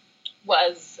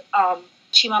was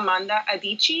Chimamanda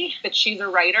Adichie, but she's a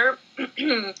writer.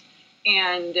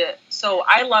 And so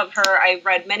I love her. I've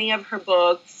read many of her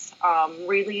books,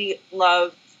 really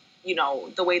love,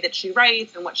 the way that she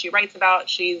writes and what she writes about.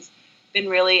 She's been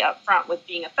really upfront with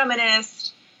being a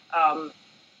feminist.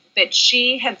 But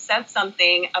she had said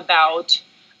something about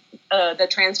the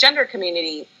transgender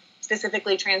community,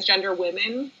 specifically transgender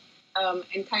women,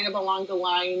 and kind of along the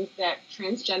lines that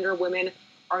transgender women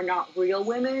are not real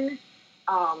women.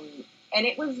 And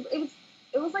it was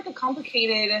like a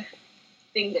complicated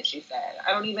thing that she said.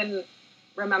 I don't even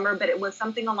remember, but it was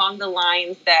something along the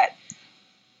lines that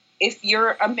if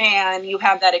you're a man, you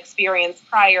have that experience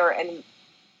prior, and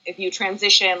if you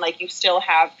transition, like you still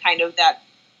have kind of that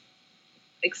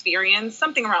experience,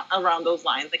 something around those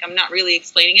lines. Like I'm not really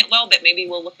explaining it well, but maybe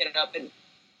we'll look it up and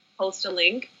post a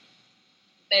link.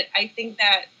 But I think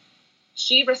that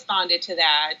she responded to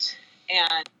that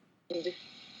and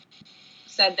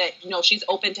said that, she's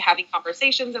open to having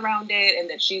conversations around it and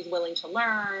that she's willing to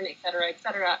learn, et cetera, et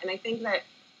cetera. And I think that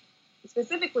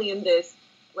specifically in this,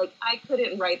 like, I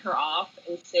couldn't write her off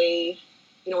and say,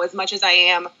 you know, as much as I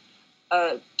am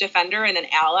a defender and an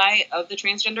ally of the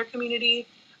transgender community,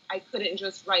 I couldn't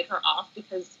just write her off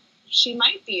because she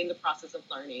might be in the process of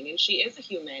learning and she is a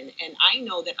human. And I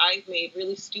know that I've made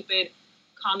really stupid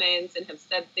comments and have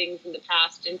said things in the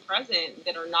past and present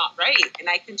that are not right. And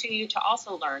I continue to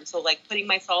also learn. So, like, putting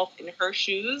myself in her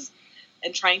shoes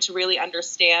and trying to really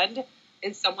understand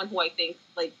is someone who I think,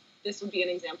 like, this would be an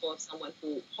example of someone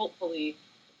who hopefully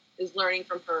is learning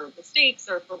from her mistakes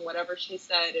or from whatever she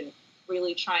said and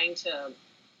really trying to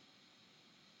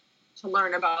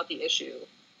learn about the issue.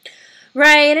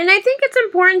 Right. And I think it's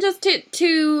important just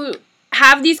to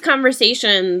have these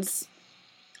conversations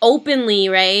openly,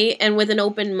 right? And with an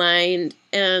open mind.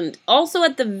 And also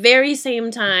at the very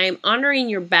same time, honoring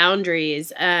your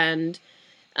boundaries and,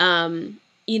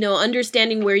 you know,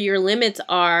 understanding where your limits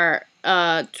are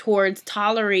towards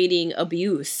tolerating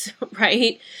abuse,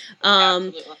 right?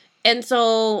 Absolutely. And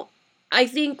so I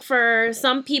think for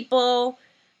some people,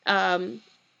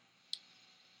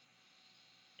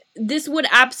 this would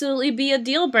absolutely be a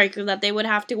deal breaker that they would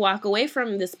have to walk away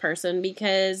from this person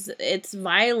because it's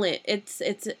violent. It's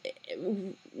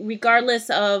regardless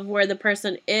of where the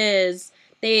person is,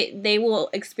 they will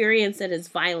experience it as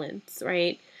violence,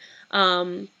 right?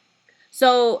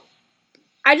 So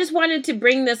I just wanted to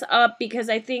bring this up because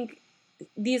I think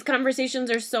these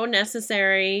conversations are so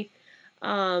necessary.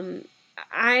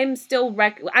 I'm still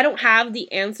I don't have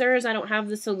the answers. I don't have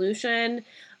the solution.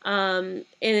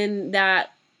 In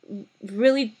that,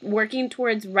 really working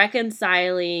towards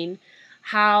reconciling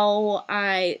how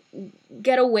I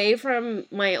get away from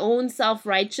my own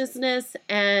self-righteousness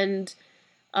and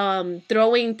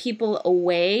throwing people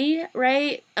away,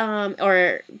 right?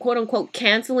 Or quote unquote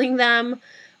canceling them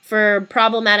for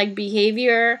problematic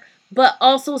behavior, but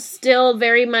also still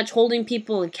very much holding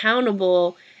people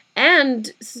accountable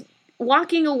and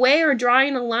walking away or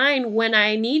drawing a line when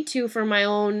I need to for my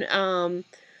own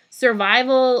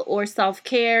survival or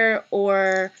self-care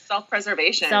or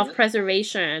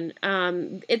self-preservation.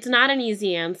 It's not an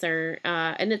easy answer,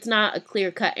 and it's not a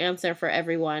clear-cut answer for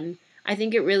everyone. I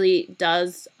think it really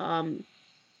does,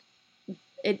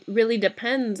 it really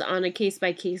depends on a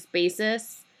case-by-case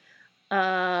basis.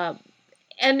 And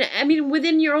I mean,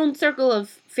 within your own circle of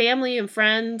family and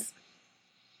friends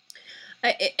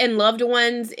and loved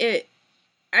ones,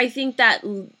 I think that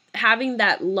having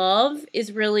that love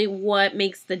is really what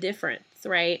makes the difference,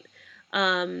 right?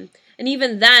 And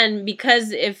even then,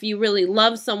 because if you really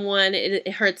love someone,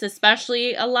 it hurts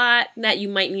especially a lot that you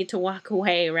might need to walk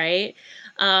away, right?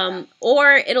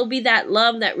 Or it'll be that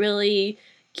love that really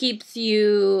keeps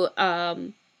you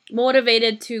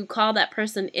motivated to call that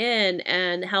person in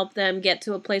and help them get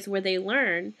to a place where they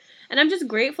learn. And I'm just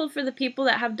grateful for the people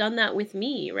that have done that with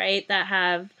me, right? That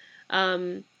have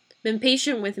been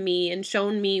patient with me and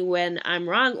shown me when I'm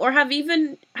wrong, or have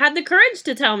even had the courage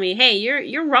to tell me, hey,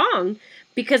 you're wrong,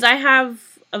 because I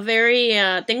have a very,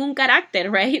 tengo un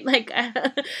carácter, right? Like,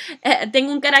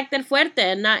 tengo un carácter fuerte,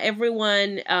 and not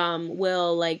everyone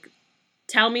will, like,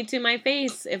 tell me to my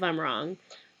face if I'm wrong.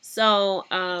 So,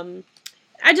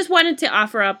 I just wanted to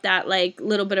offer up that, like,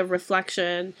 little bit of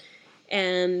reflection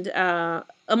and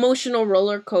emotional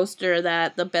roller coaster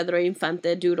that the Pedro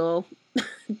Infante doodle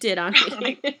did on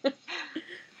me.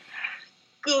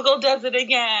 Google does it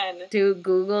again. Dude,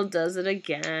 Google does it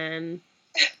again.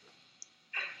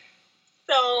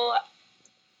 So,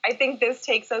 I think this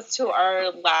takes us to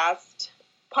our last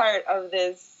part of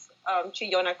this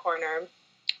Chillona Corner,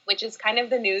 which is kind of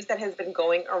the news that has been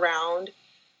going around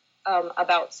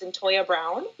about Cyntoia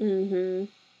Brown. Mm-hmm.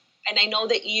 And I know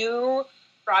that you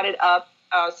brought it up.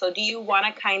 So do you want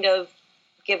to kind of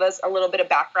give us a little bit of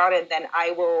background, and then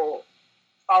I will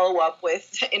follow up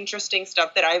with interesting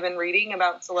stuff that I've been reading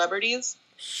about celebrities?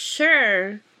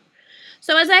 Sure.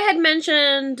 So as I had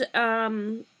mentioned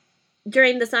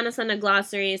during the Sana Sana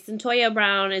glossary, Cyntoia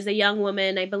Brown is a young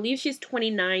woman, I believe she's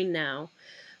 29 now,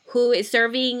 who is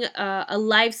serving a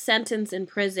life sentence in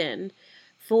prison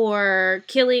for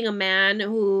killing a man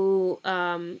who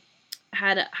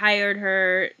had hired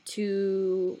her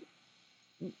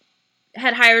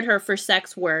for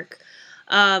sex work.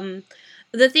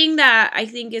 The thing that I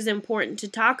think is important to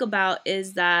talk about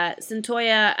is that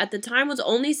Cyntoia at the time was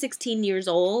only 16 years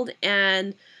old,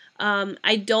 and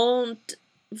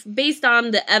based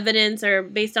on the evidence or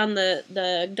based on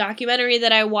the documentary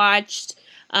that I watched,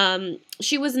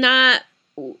 she was not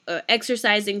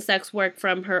exercising sex work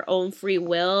from her own free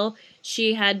will.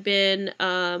 She had been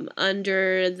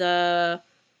under the...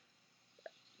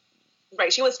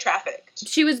 Right, she was trafficked.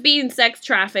 She was being sex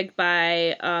trafficked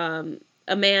by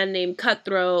a man named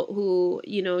Cutthroat who,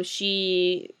 you know,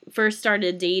 she first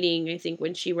started dating, I think,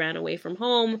 when she ran away from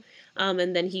home,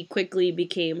 and then he quickly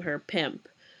became her pimp.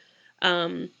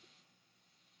 And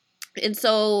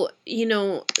so, you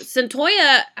know,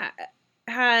 Cyntoia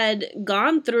had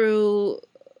gone through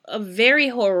a very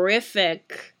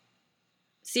horrific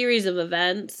series of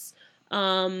events.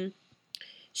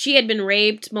 She had been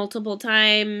raped multiple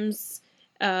times,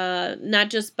 not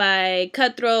just by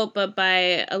Cutthroat, but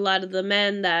by a lot of the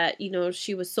men that, you know,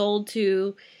 she was sold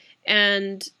to.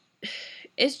 And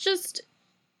it's just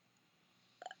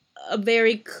a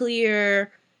very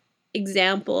clear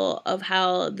example of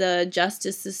how the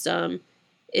justice system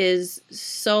is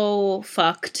so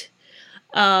fucked,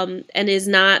 and is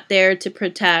not there to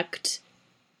protect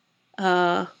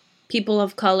people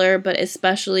of color, but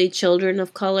especially children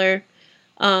of color.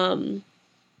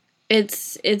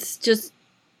 It's just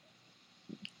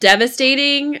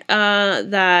devastating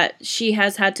that she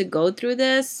has had to go through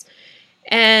this.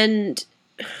 And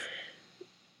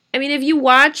I mean, if you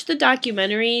watch the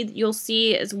documentary, you'll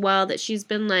see as well that she's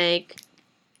been like,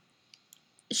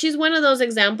 she's one of those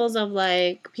examples of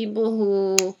like people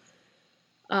who,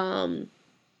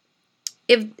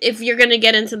 if you're gonna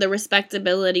get into the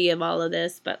respectability of all of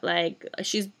this, but like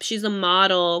she's a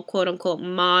model, quote unquote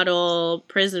model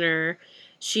prisoner.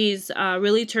 She's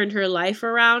really turned her life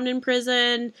around in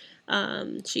prison.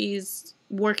 She's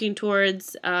working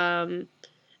towards,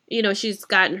 you know, she's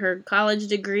gotten her college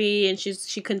degree, and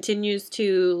she continues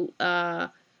to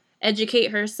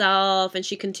educate herself, and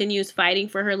she continues fighting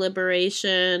for her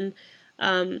liberation.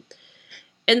 And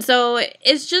so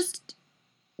it's just,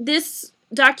 this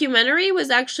documentary was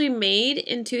actually made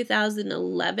in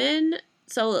 2011.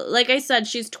 So like I said,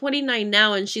 she's 29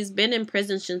 now, and she's been in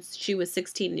prison since she was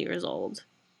 16 years old.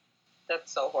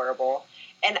 That's so horrible.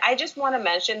 And I just want to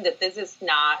mention that this is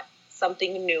not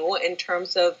something new in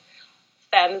terms of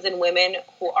femmes and women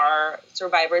who are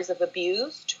survivors of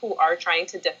abuse, who are trying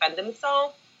to defend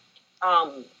themselves.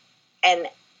 And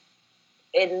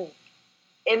in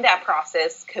that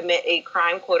process, commit a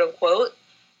crime, quote unquote.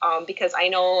 Because I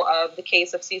know of the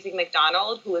case of Cece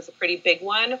McDonald, who is a pretty big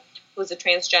one, who is a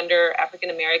transgender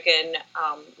African-American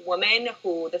woman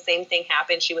who the same thing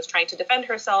happened. She was trying to defend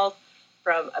herself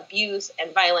from abuse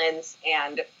and violence,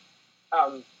 and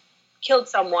killed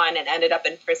someone and ended up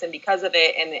in prison because of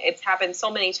it. And it's happened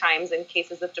so many times in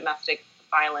cases of domestic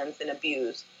violence and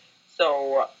abuse.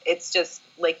 So it's just,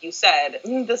 like you said,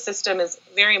 the system is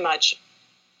very much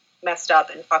messed up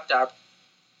and fucked up.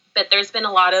 But there's been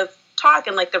a lot of talk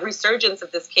and like the resurgence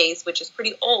of this case, which is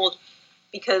pretty old,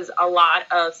 because a lot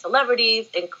of celebrities,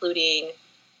 including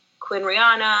Queen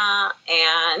Rihanna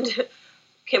and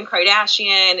Kim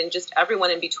Kardashian and just everyone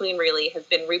in between, really has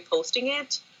been reposting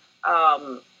it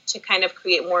to kind of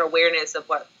create more awareness of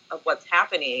what's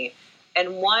happening.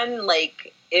 And one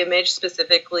like image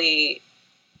specifically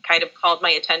kind of called my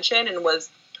attention, and was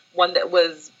one that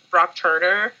was Brock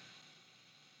Turner,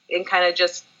 and kind of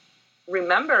just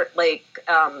remember, like,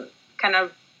 kind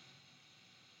of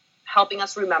helping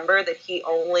us remember that he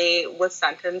only was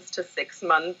sentenced to 6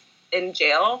 months in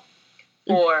jail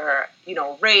for, you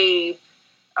know, rape.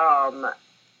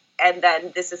 And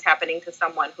then this is happening to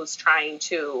someone who's trying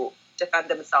to defend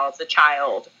themselves, a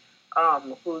child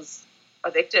who's a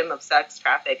victim of sex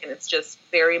traffic. And it's just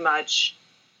very much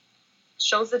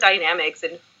shows the dynamics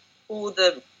and who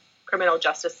the criminal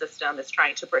justice system is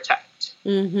trying to protect.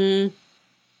 Mm-hmm.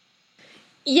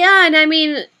 Yeah, and I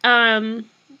mean,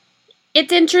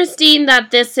 it's interesting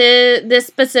that this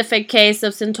specific case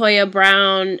of Cyntoia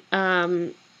Brown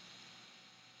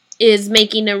is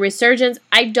making a resurgence.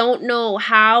 I don't know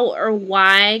how or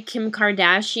why Kim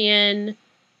Kardashian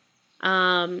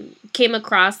came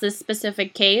across this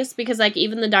specific case, because like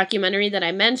even the documentary that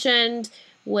I mentioned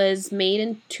was made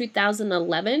in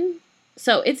 2011.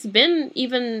 So it's been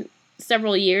even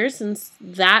several years since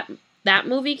that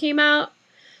movie came out.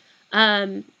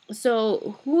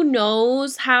 So who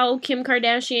knows how Kim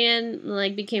Kardashian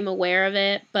like became aware of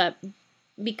it, but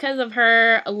because of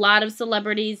her, a lot of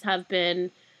celebrities have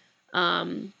been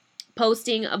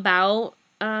posting about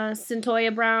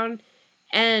Cyntoia Brown.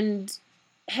 And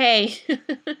hey,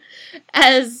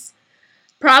 as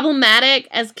problematic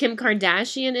as Kim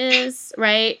Kardashian is,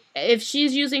 right? If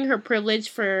she's using her privilege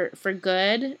for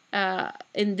good,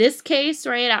 in this case,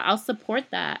 right, I'll support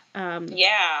that.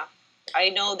 Yeah. I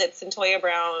know that Cyntoia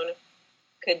Brown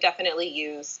could definitely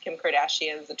use Kim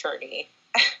Kardashian's attorney.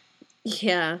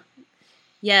 Yeah.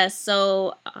 Yes,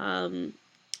 so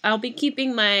I'll be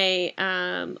keeping my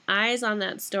eyes on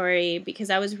that story, because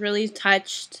I was really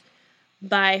touched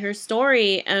by her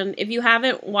story. And if you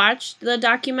haven't watched the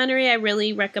documentary, I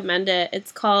really recommend it.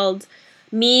 It's called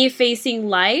Me Facing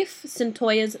Life,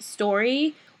 Centolla's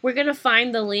Story. We're going to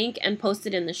find the link and post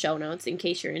it in the show notes in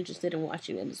case you're interested in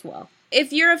watching it as well.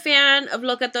 If you're a fan of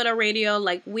Locatora Radio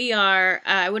like we are,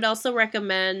 I would also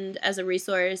recommend as a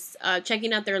resource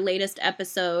checking out their latest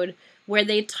episode where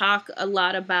they talk a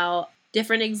lot about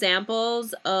different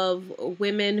examples of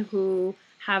women who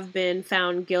have been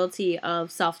found guilty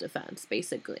of self-defense,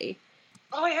 basically.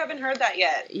 Oh, I haven't heard that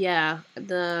yet. Yeah,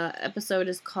 the episode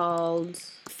is called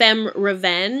Femme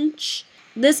Revenge.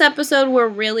 This episode, we're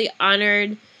really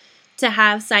honored to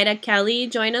have Zaida Kelly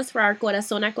join us for our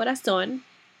Corazón a Corazón.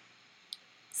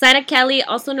 Zaida Kelly,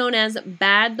 also known as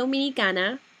Bad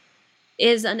Dominicana,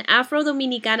 is an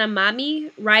Afro-Dominicana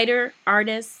mami, writer,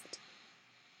 artist,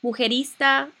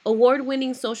 mujerista,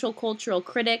 award-winning social cultural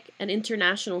critic, and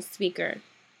international speaker.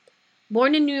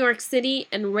 Born in New York City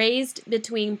and raised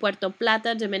between Puerto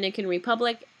Plata, Dominican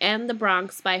Republic, and the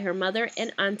Bronx by her mother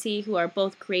and auntie, who are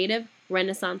both creative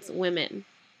Renaissance women.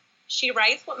 She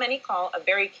writes what many call a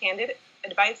very candid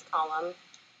advice column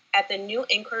at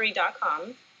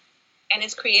thenewinquiry.com and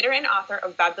is creator and author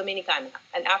of Bad Dominicana,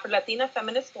 an Afro-Latina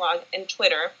feminist blog and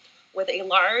Twitter with a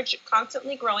large,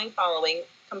 constantly growing following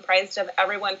comprised of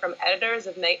everyone from editors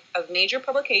of major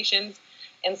publications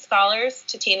and scholars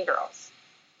to teen girls.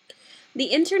 The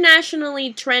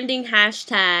internationally trending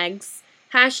hashtags,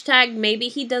 hashtag maybe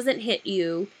he doesn't hit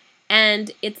you,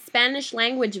 and its Spanish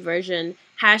language version,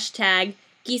 hashtag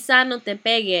quizá no te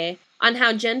pegue, on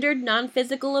how gendered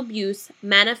non-physical abuse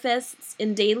manifests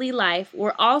in daily life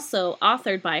were also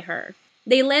authored by her.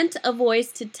 They lent a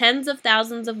voice to tens of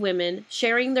thousands of women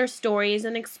sharing their stories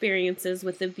and experiences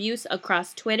with abuse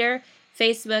across Twitter,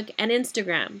 Facebook, and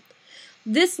Instagram.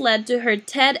 This led to her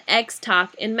TEDx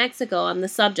talk in Mexico on the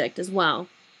subject as well.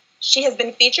 She has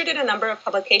been featured in a number of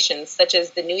publications such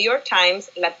as the New York Times,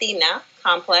 Latina,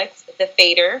 Complex, The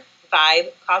Fader, Vibe,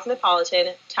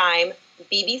 Cosmopolitan, Time,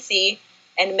 BBC,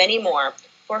 and many more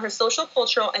for her social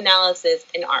cultural analysis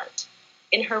in art.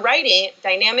 In her writing,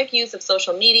 dynamic use of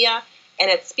social media, and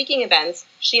at speaking events,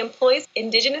 she employs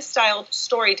indigenous-styled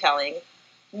storytelling,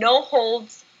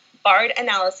 no-holds-barred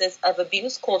analysis of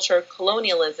abuse culture,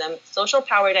 colonialism, social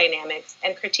power dynamics,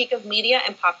 and critique of media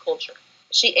and pop culture.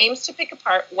 She aims to pick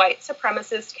apart white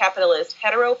supremacist, capitalist,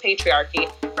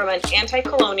 heteropatriarchy from an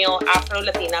anti-colonial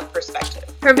Afro-Latina perspective.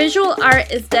 Her visual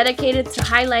art is dedicated to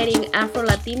highlighting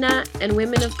Afro-Latina and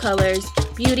women of color's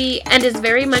beauty and is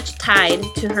very much tied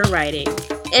to her writing.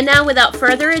 And now, without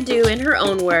further ado, in her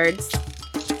own words,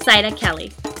 Zaida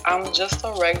Kelly. I'm just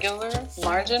a regular,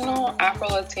 marginal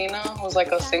Afro-Latina who's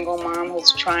like a single mom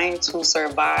who's trying to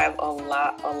survive a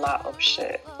lot of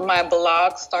shit. My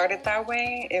blog started that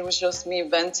way. It was just me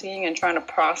venting and trying to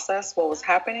process what was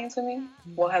happening to me,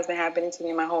 what has been happening to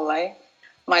me my whole life.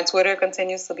 My Twitter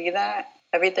continues to be that.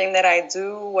 Everything that I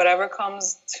do, whatever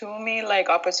comes to me, like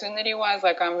opportunity-wise,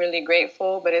 like I'm really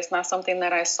grateful, but it's not something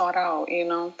that I sought out, you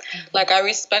know? Mm-hmm. Like I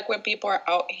respect when people are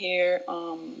out here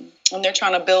when they're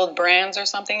trying to build brands or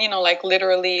something, you know, like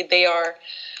literally they are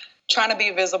trying to be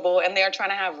visible and they are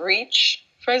trying to have reach,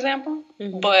 for example.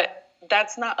 Mm-hmm. But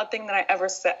that's not a thing that I ever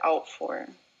set out for,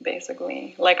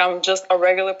 basically. Like I'm just a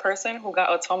regular person who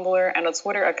got a Tumblr and a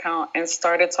Twitter account and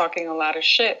started talking a lot of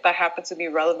shit that happened to be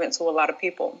relevant to a lot of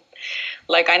people.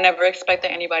 Like I never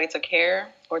expected anybody to care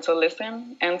or to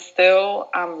listen, and still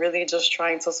I'm really just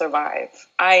trying to survive.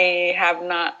 I have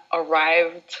not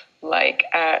arrived like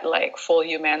at like full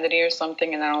humanity or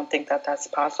something, and I don't think that that's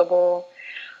possible.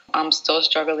 I'm still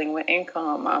struggling with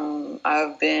income.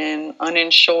 I've been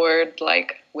uninsured,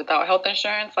 like without health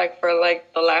insurance, like for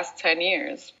like the last 10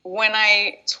 years. When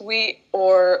I tweet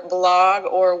or blog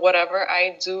or whatever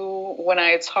I do, when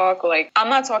I talk, like I'm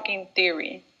not talking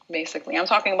theory, basically. I'm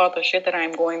talking about the shit that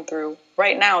I'm going through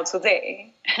right now,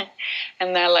 today.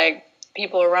 And that like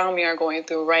people around me are going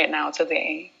through right now,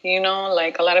 today. You know,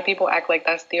 like a lot of people act like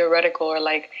that's theoretical or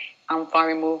like I'm far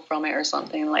removed from it or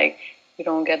something. Like, you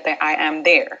don't get that I am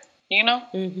there, you know?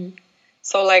 Mm-hmm.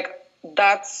 So, like,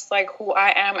 that's, like, who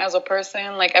I am as a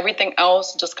person. Like, everything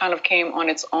else just kind of came on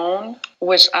its own,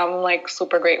 which I'm, like,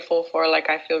 super grateful for. Like,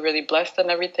 I feel really blessed and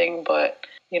everything. But,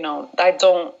 you know, I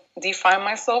don't define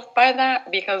myself by that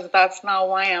because that's not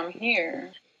why I'm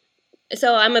here.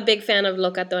 So I'm a big fan of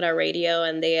Locatora Radio,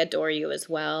 and they adore you as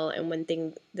well. And one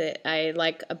thing that I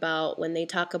like about when they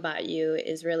talk about you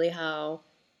is really how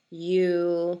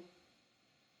you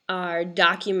are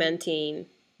documenting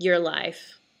your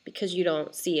life because you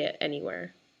don't see it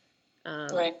anywhere.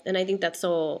 Right. And I think that's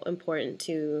so important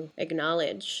to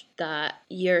acknowledge, that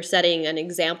you're setting an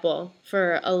example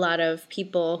for a lot of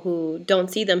people who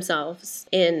don't see themselves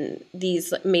in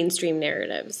these mainstream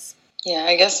narratives. Yeah,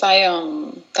 I guess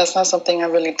that's not something I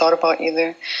really thought about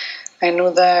either. I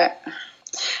knew that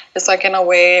it's like, in a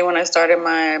way, when I started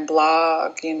my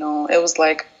blog, it was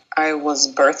like I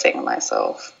was birthing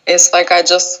myself. It's like I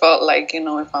just felt like,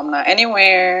 if I'm not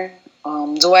anywhere,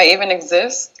 do I even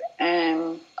exist?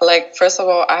 And like, first of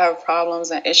all, I have problems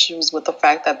and issues with the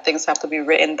fact that things have to be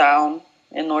written down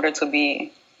in order to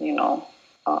be, in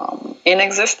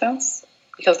existence,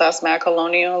 because that's mad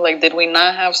colonial. Like, did we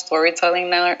not have storytelling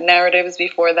narratives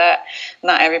before that?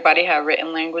 Not everybody had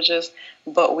written languages,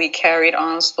 but we carried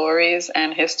on stories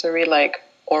and history like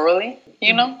orally,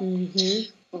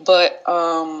 Mm-hmm. But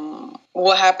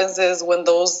what happens is, when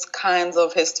those kinds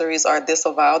of histories are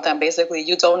disavowed, then basically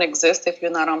you don't exist if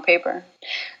you're not on paper.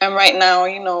 And right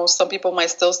now, some people might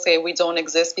still say we don't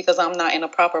exist because I'm not in a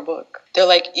proper book. They're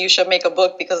like, you should make a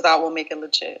book because that will make it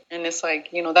legit. And it's like,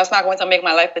 that's not going to make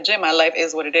my life legit. My life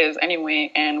is what it is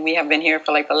anyway. And we have been here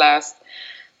for like the last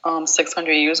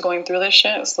 600 years going through this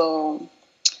shit. So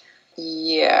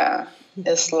yeah,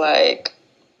 it's like,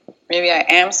 maybe I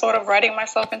am sort of writing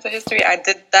myself into history. I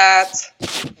did that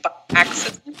by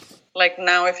accident. Like,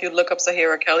 now if you look up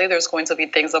Sahira Kelly, there's going to be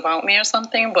things about me or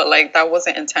something, but like, that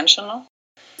wasn't intentional.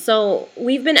 So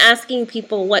we've been asking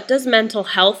people, what does mental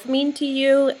health mean to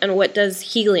you, and what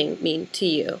does healing mean to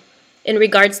you? In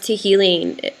regards to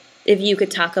healing, if you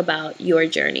could talk about your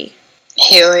journey.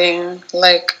 Healing,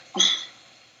 like,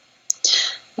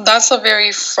 that's a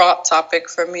very fraught topic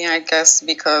for me, I guess,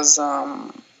 because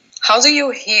how do you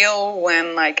heal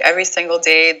when like every single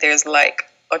day there's like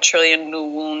a trillion new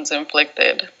wounds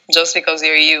inflicted just because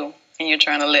you're you and you're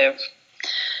trying to live?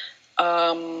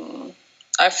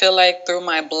 I feel like through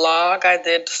my blog, I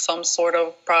did some sort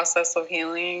of process of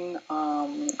healing.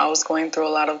 I was going through a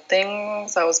lot of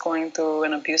things. I was going through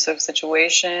an abusive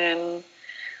situation.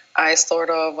 I sort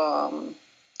of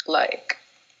like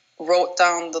wrote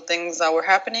down the things that were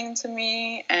happening to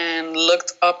me and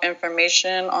looked up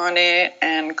information on it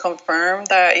and confirmed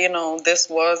that, this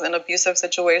was an abusive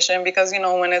situation. Because,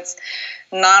 when it's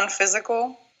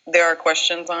non-physical, there are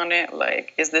questions on it,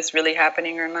 like, is this really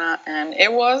happening or not? And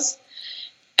it was.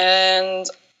 And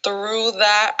through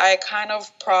that, I kind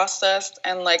of processed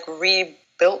and like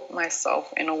rebuilt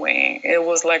myself in a way. It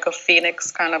was like a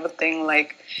phoenix kind of a thing.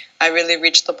 Like, I really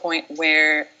reached the point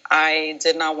where I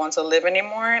did not want to live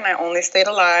anymore, and I only stayed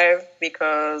alive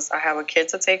because I have a kid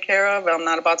to take care of. I'm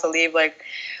not about to leave like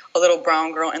a little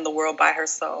brown girl in the world by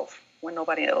herself when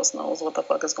nobody else knows what the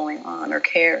fuck is going on or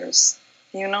cares,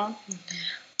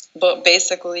 Mm-hmm. But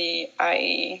basically,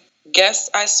 I guess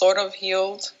I sort of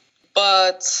healed,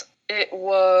 but it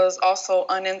was also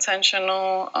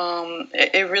unintentional.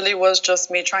 It really was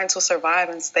just me trying to survive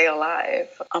and stay alive.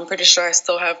 I'm pretty sure I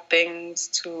still have things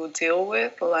to deal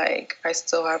with. Like, I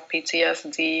still have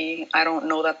PTSD. I don't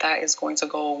know that is going to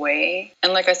go away.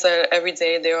 And like I said, every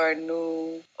day there are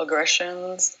new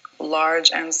aggressions,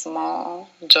 large and small,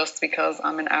 just because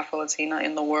I'm an Afro-Latina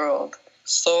in the world.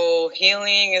 So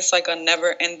healing is like a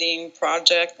never-ending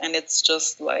project, and it's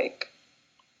just like,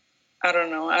 I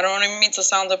don't know. I don't even mean to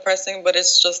sound depressing, but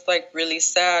it's just like really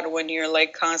sad when you're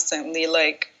like constantly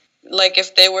like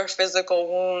if they were physical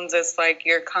wounds, it's like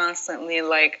you're constantly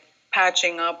like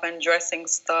patching up and dressing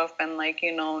stuff, and like,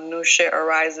 new shit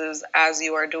arises as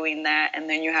you are doing that, and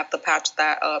then you have to patch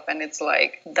that up. And it's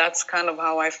like, that's kind of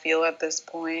how I feel at this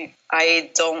point.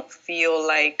 I don't feel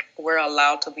like we're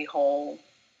allowed to be whole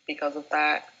because of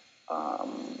that.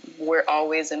 We're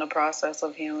always in a process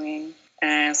of healing.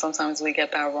 And sometimes we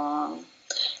get that wrong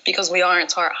because we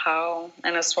aren't taught how.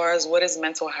 And as far as what is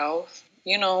mental health,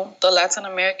 the Latin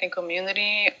American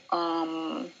community,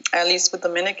 at least with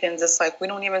Dominicans, it's like we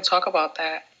don't even talk about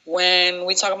that. When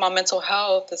we talk about mental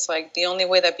health, it's like the only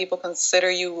way that people consider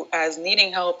you as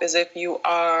needing help is if you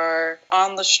are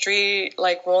on the street,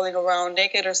 like rolling around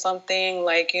naked or something,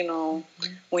 like,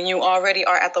 when you already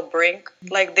are at the brink.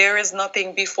 Like, there is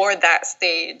nothing before that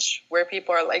stage where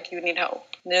people are like, you need help.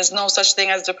 There's no such thing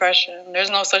as depression.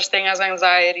 There's no such thing as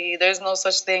anxiety. There's no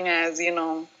such thing as,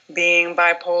 being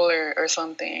bipolar or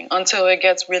something, until it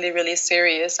gets really, really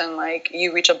serious and like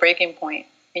you reach a breaking point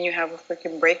and you have a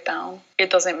freaking breakdown. It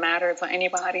doesn't matter to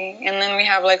anybody. And then we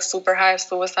have like super high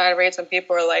suicide rates, and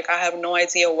people are like, I have no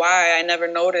idea why. I never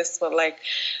noticed. But like,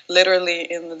 literally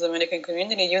in the Dominican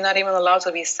community, you're not even allowed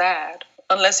to be sad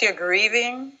unless you're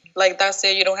grieving. Like, that's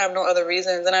it. You don't have no other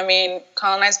reasons. And I mean,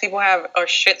 colonized people have a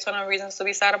shit ton of reasons to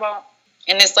be sad about.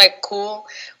 And it's like cool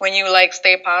when you like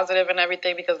stay positive and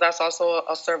everything, because that's also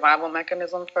a survival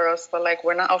mechanism for us. But like,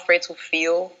 we're not afraid to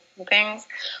feel things.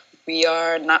 We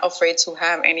are not afraid to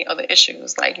have any other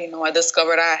issues. Like, you know, I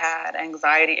discovered I had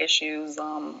anxiety issues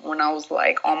when I was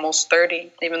like almost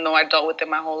 30, even though I dealt with it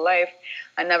my whole life.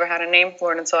 I never had a name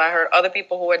for it until I heard other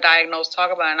people who were diagnosed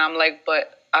talk about it. And I'm like,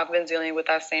 but I've been dealing with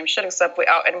that same shit, except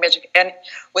without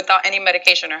any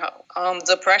medication or help.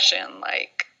 Depression,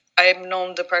 like, I've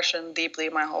known depression deeply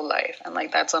my whole life. And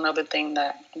like, that's another thing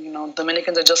that, you know,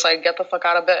 Dominicans are just like, get the fuck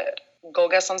out of bed. Go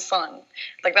get some sun.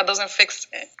 Like, that doesn't fix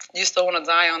it. You still want to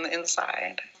die on the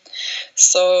inside.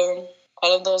 So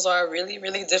all of those are really,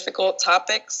 really difficult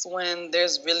topics when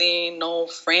there's really no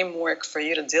framework for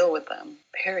you to deal with them,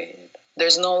 period.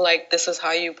 There's no, like, this is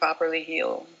how you properly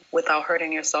heal without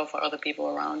hurting yourself or other people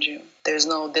around you. There's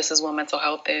no, this is what mental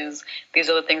health is. These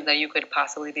are the things that you could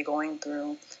possibly be going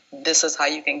through. This is how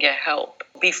you can get help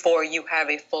before you have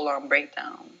a full-on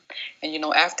breakdown. And, you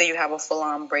know, after you have a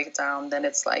full-on breakdown, then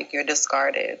it's like you're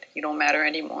discarded. You don't matter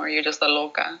anymore. You're just a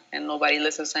loca, and nobody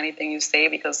listens to anything you say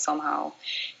because somehow,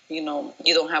 you know,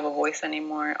 you don't have a voice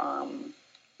anymore.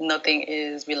 Nothing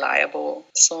is reliable.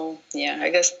 So, yeah, I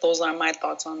guess those are my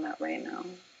thoughts on that right now.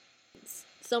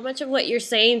 So much of what you're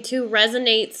saying, too,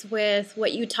 resonates with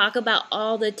what you talk about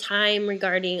all the time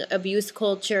regarding abuse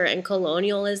culture and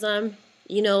colonialism.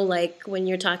 You know, like when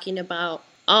you're talking about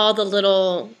all the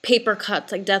little paper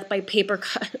cuts, like death by paper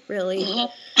cut, really,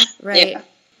 right? Yeah.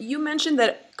 You mentioned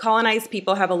that colonized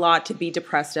people have a lot to be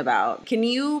depressed about. Can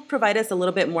you provide us a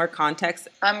little bit more context?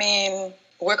 I mean,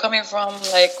 we're coming from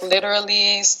like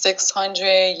literally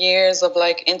 600 years of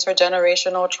like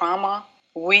intergenerational trauma.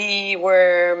 We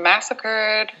were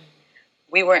massacred.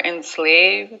 We were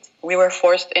enslaved. We were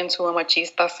forced into a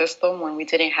machista system when we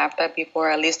didn't have that before,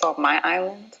 at least off my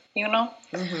island, you know?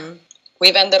 Mm-hmm.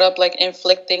 We've ended up like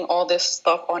inflicting all this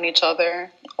stuff on each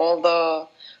other, all the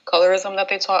colorism that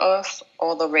they taught us,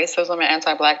 all the racism and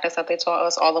anti-blackness that they taught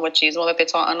us, all the machismo that they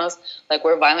taught on us. Like,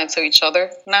 we're violent to each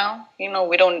other now. You know,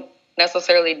 we don't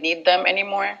necessarily need them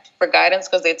anymore for guidance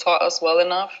because they taught us well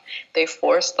enough. They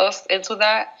forced us into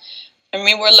that. I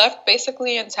mean, we're left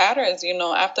basically in tatters, you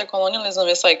know. After colonialism,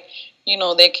 it's like, you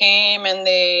know, they came and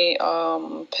they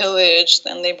pillaged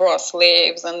and they brought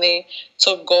slaves and they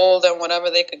took gold and whatever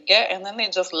they could get, and then they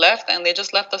just left, and they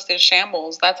just left us in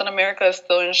shambles. Latin America is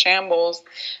still in shambles,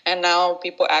 and now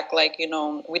people act like, you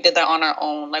know, we did that on our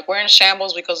own. Like, we're in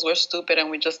shambles because we're stupid and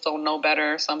we just don't know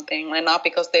better or something, and not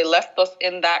because they left us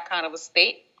in that kind of a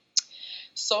state.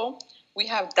 So we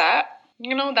have that.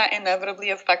 You know, that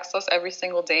inevitably affects us every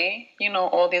single day. You know,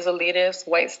 all these elitist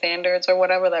white standards or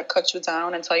whatever that cut you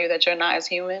down and tell you that you're not as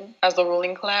human as the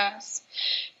ruling class.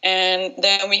 And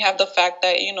then we have the fact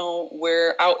that, you know,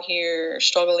 we're out here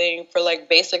struggling for like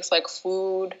basics like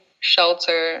food,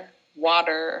 shelter,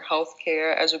 water,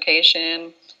 healthcare,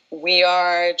 education. We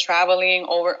are traveling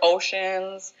over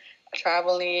oceans,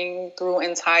 traveling through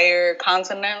entire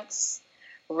continents,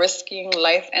 risking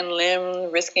life and limb,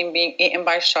 risking being eaten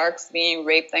by sharks, being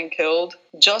raped and killed,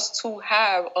 just to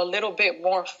have a little bit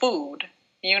more food,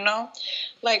 you know?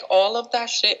 Like, all of that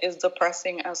shit is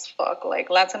depressing as fuck. Like,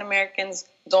 Latin Americans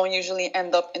don't usually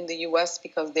end up in the U.S.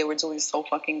 because they were doing so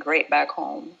fucking great back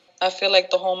home. I feel like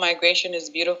the whole migration is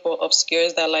beautiful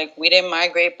obscures that, like, we didn't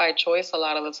migrate by choice a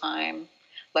lot of the time.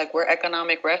 Like, we're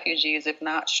economic refugees, if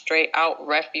not straight out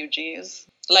refugees.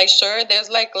 Like, sure, there's,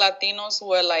 like, Latinos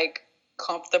who are, like,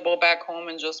 comfortable back home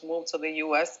and just move to the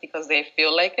U.S. because they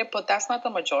feel like it, but that's not the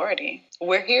majority.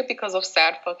 We're here because of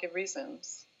sad fucking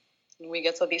reasons. We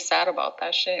get to be sad about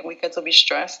that shit. We get to be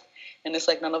stressed, and it's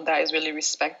like none of that is really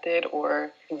respected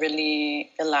or really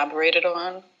elaborated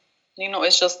on. You know,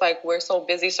 it's just like we're so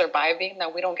busy surviving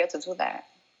that we don't get to do that.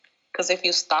 Because if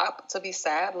you stop to be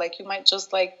sad, like, you might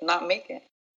just like not make it.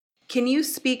 Can you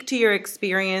speak to your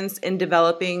experience in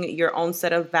developing your own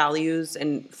set of values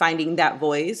and finding that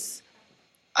voice?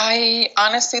 I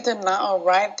honestly did not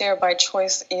arrive there by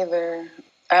choice either.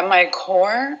 At my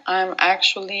core, I'm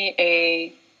actually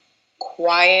a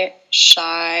quiet,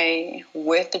 shy,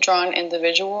 withdrawn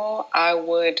individual. I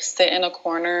would sit in a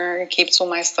corner, keep to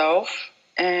myself,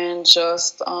 and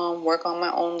just work on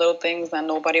my own little things that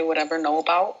nobody would ever know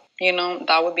about. You know,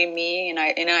 that would be me in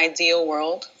an ideal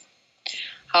world.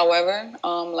 However,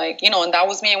 like, you know, and that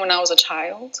was me when I was a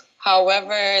child.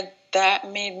 However, that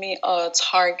made me a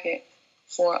target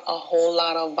for a whole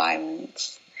lot of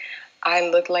violence. I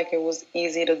looked like it was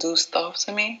easy to do stuff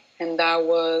to me. And that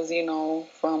was, you know,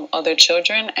 from other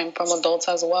children and from adults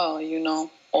as well. You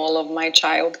know, all of my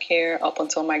childcare up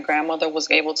until my grandmother was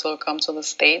able to come to the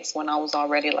States when I was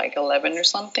already like 11 or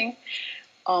something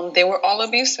They were all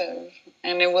abusive,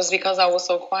 and it was because I was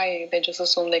so quiet. They just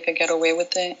assumed they could get away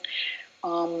with it.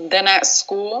 Then at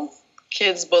school,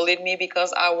 kids bullied me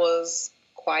because I was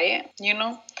quiet,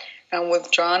 and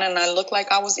withdrawn, and I looked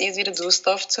like I was easy to do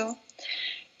stuff to.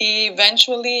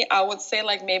 Eventually, I would say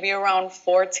like maybe around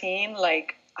 14,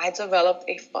 like I developed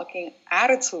a fucking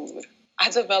attitude. I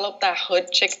developed that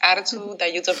hood chick attitude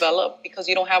that you develop because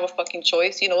you don't have a fucking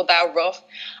choice. That rough,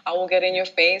 I will get in your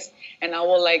face and I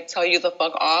will like tell you the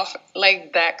fuck off.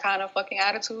 Like that kind of fucking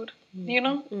attitude,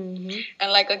 Mm-hmm.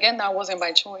 And like, again, that wasn't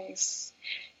by choice.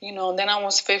 Then I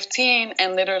was 15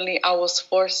 and literally I was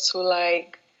forced to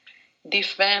like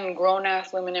defend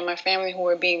grown-ass women in my family who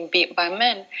were being beat by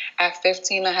men. At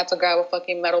 15, I had to grab a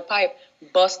fucking metal pipe,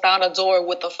 bust down a door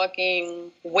with the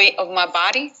fucking weight of my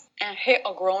body, and hit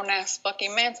a grown-ass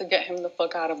fucking man to get him the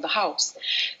fuck out of the house.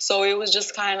 So it was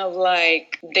just kind of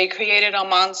like they created a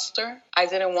monster. I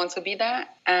didn't want to be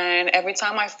that. And every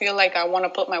time I feel like I want to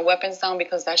put my weapons down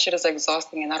because that shit is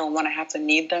exhausting and I don't want to have to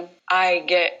need them, I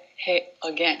get hit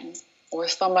again. Or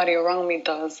somebody around me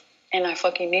does. And I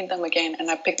fucking need them again, and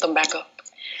I pick them back up.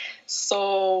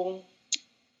 So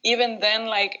even then,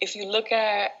 like, if you look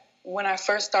at when I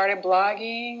first started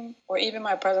blogging, or even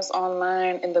my presence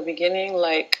online in the beginning,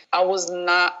 like, I was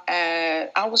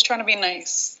trying to be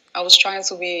nice. I was trying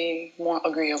to be more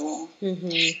agreeable.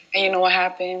 Mm-hmm. And you know what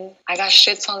happened? I got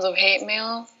shit tons of hate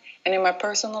mail, and in my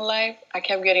personal life, I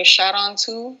kept getting shot on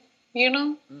too.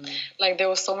 Like there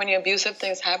was so many abusive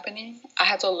things happening. I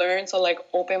had to learn to like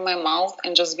open my mouth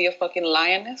and just be a fucking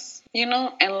lioness,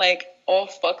 and like all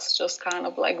fucks just kind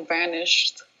of like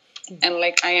vanished. And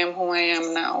like I am who I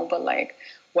am now, but like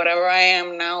whatever I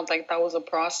am now, like that was a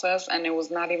process and it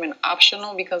was not even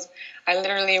optional because I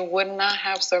literally would not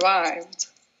have survived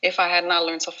if I had not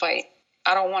learned to fight.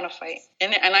 I don't want to fight.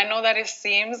 And I know that it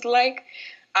seems like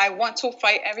I want to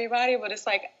fight everybody, but it's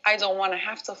like I don't want to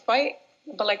have to fight.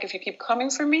 But like if you keep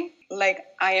coming for me, like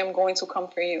I am going to come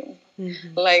for you.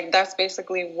 Mm-hmm. Like that's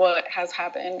basically what has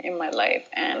happened in my life.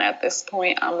 And at this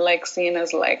point, I'm like seen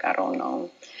as like, I don't know,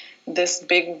 this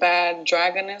big bad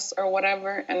dragoness or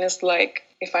whatever. And it's like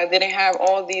if I didn't have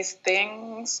all these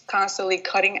things constantly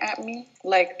cutting at me,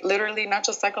 like literally not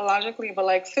just psychologically, but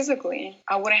like physically,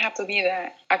 I wouldn't have to be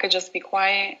that. I could just be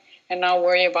quiet and not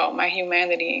worry about my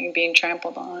humanity being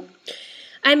trampled on.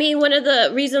 I mean, one of the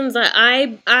reasons that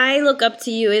I look up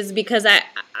to you is because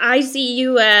I see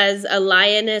you as a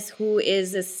lioness who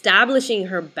is establishing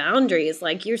her boundaries.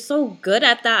 Like, you're so good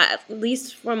at that, at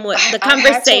least from what the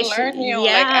conversation. I had to learn, yeah,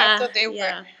 like after they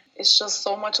yeah. were, it's just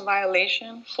so much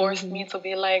violation forced me to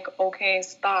be like, okay,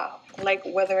 stop. Like,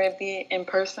 whether it be in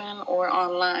person or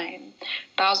online.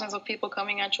 Thousands of people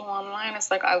coming at you online.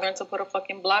 It's like, I learned to put a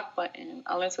fucking block button.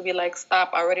 I learned to be like,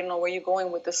 stop. I already know where you're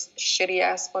going with this shitty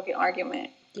ass fucking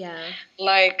argument. Yeah.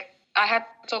 Like, I had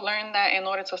to learn that in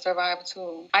order to survive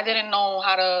too. I didn't know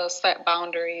how to set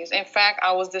boundaries. In fact,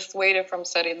 I was dissuaded from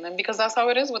setting them because that's how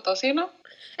it is with us,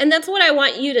 And that's what I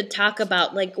want you to talk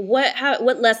about. Like,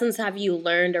 what lessons have you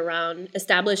learned around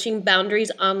establishing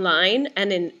boundaries online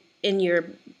and in your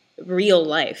real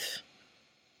life?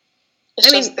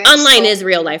 Online is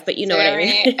real life, but you know what I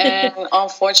mean. And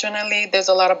unfortunately, there's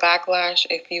a lot of backlash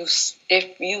if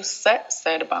you set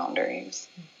said boundaries.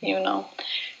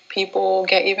 People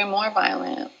get even more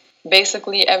violent.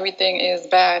 Basically, everything is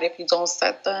bad. If you don't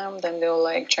set them, then they'll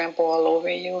like trample all over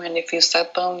you. And if you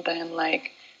set them, then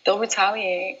like they'll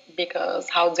retaliate because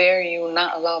how dare you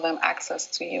not allow them access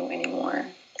to you anymore.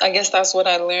 I guess that's what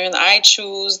I learned. I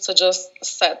choose to just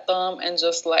set them and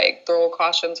just like throw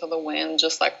caution to the wind,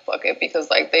 just like fuck it, because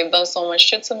like they've done so much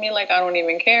shit to me, like I don't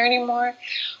even care anymore.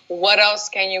 What else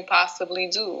can you possibly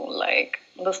do? Like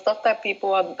the stuff that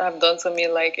people have done to me,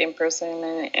 like in person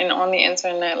and on the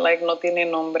internet, like no tiene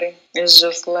nombre. It's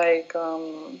just like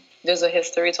there's a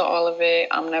history to all of it.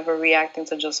 I'm never reacting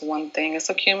to just one thing. It's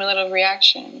a cumulative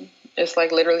reaction. It's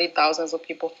like literally thousands of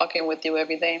people fucking with you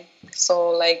every day.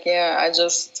 So like, yeah,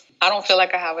 I don't feel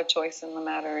like I have a choice in the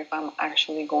matter if I'm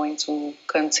actually going to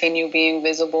continue being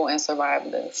visible and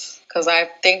survive this. Because I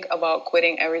think about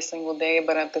quitting every single day,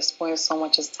 but at this point, so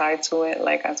much is tied to it,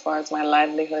 like as far as my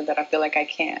livelihood, that I feel like I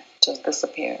can't just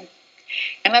disappear.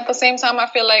 And at the same time, I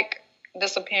feel like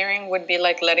disappearing would be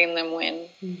like letting them win.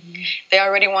 Mm-hmm. They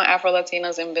already want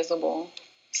Afro-Latinas invisible.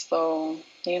 So,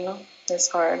 it's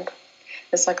hard.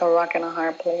 It's like a rock in a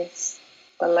hard place.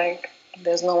 But like,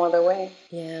 there's no other way.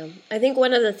 Yeah. I think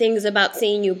one of the things about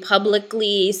seeing you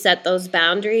publicly set those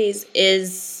boundaries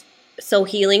is so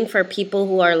healing for people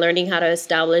who are learning how to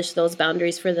establish those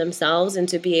boundaries for themselves and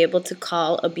to be able to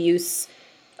call abuse,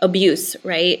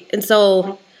 right? And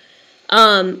so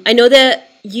I know that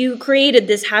you created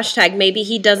this hashtag, maybe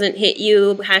he doesn't hit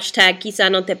you, hashtag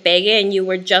quizá no te pegue, and you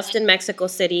were just in Mexico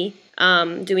City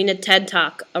doing a TED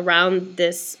Talk around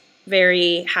this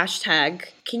very hashtag.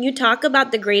 Can you talk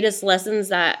about the greatest lessons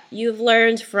that you've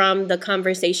learned from the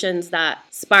conversations that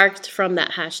sparked from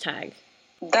that hashtag?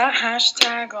 That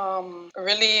hashtag,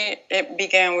 really, it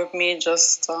began with me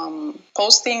just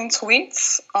posting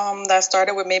tweets that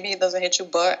started with maybe it doesn't hit you,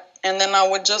 but, and then I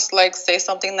would just like say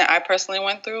something that I personally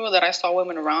went through that I saw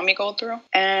women around me go through.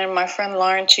 And my friend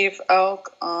Lauren Chief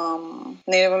Elk,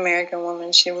 Native American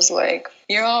woman, she was like,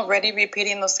 "You're already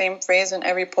repeating the same phrase in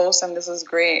every post, and this is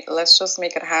great. Let's just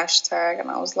make it a hashtag." And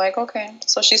I was like, okay.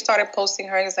 So she started posting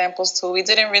her examples too. We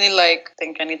didn't really like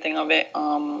think anything of it.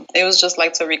 It was just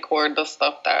like to record the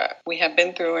stuff that we had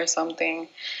been through or something.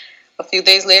 A few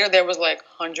days later, there was like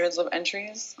hundreds of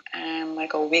entries. And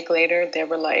like a week later, there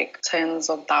were like tens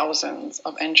of thousands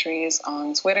of entries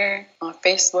on Twitter, on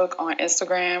Facebook, on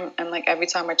Instagram. And like every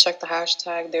time I check the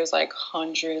hashtag, there's like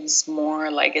hundreds more.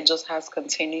 Like it just has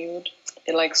continued.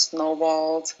 It like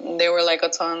snowballed. There were like a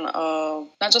ton of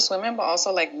not just women, but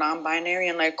also like non-binary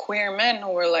and like queer men who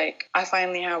were like, I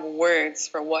finally have words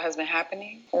for what has been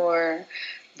happening, or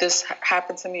this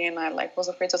happened to me and I like was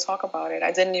afraid to talk about it.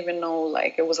 I didn't even know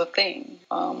like it was a thing.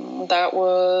 That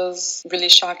was really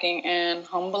shocking and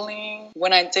humbling.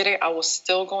 When I did it, I was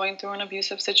still going through an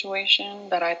abusive situation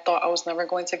that I thought I was never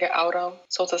going to get out of.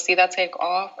 So to see that take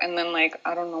off, and then like,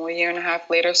 I don't know, a year and a half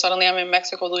later, suddenly I'm in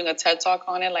Mexico doing a TED Talk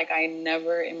on it. Like I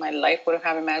never in my life would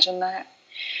have imagined that.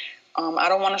 I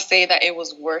don't want to say that it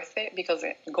was worth it, because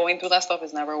going through that stuff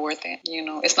is never worth it. You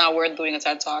know, it's not worth doing a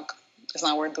TED Talk. It's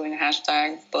not worth doing a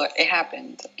hashtag, but it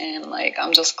happened. And like,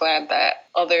 I'm just glad that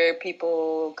other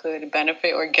people could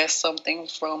benefit or get something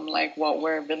from like what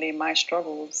were really my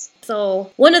struggles. So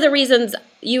one of the reasons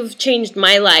you've changed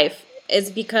my life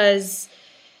is because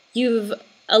you've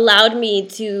allowed me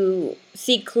to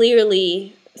see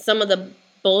clearly some of the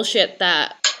bullshit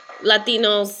that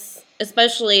Latinos,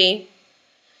 especially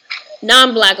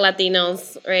non-Black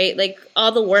Latinos, right? Like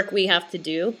all the work we have to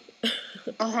do.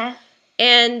 Uh-huh.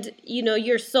 And, you know,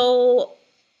 you're so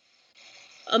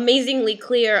amazingly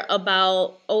clear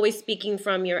about always speaking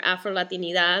from your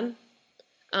Afro-Latinidad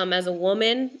as a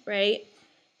woman, right,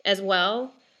 as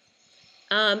well.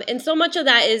 And so much of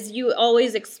that is you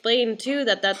always explain, too,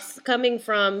 that that's coming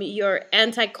from your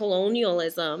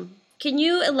anti-colonialism. Can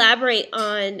you elaborate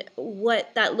on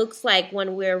what that looks like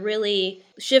when we're really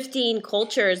shifting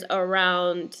cultures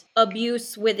around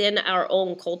abuse within our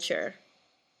own culture?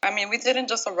 I mean, we didn't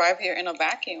just arrive here in a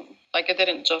vacuum. Like, it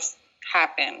didn't just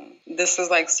happen. This is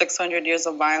like 600 years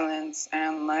of violence,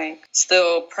 and like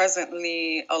still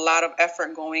presently a lot of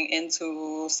effort going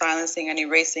into silencing and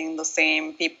erasing the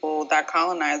same people that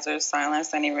colonizers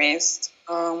silenced and erased.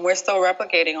 We're still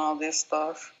replicating all this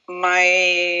stuff.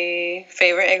 My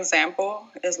favorite example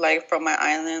is like from my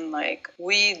island. Like,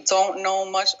 we don't know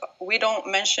much. We don't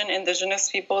mention indigenous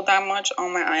people that much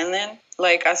on my island.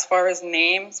 Like, as far as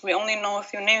names, we only know a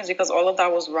few names because all of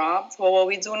that was robbed. But what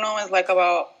we do know is like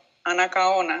about Ana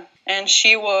Caona. And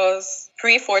she was,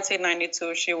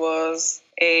 pre-1492, she was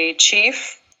a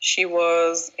chief. She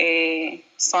was a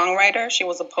songwriter. She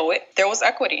was a poet. There was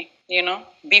equity, you know,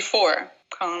 before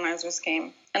colonizers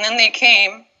came. And then they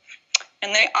came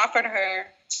and they offered her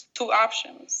two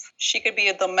options. She could be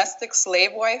a domestic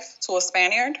slave wife to a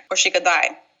Spaniard, or she could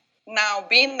die. Now,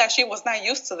 being that she was not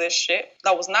used to this shit,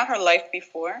 that was not her life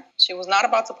before, she was not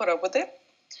about to put up with it,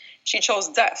 she chose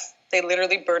death. They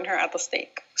literally burned her at the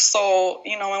stake. So,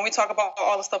 you know, when we talk about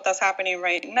all the stuff that's happening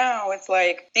right now, it's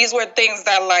like, these were things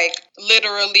that, like,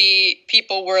 literally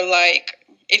people were like,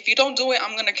 if you don't do it,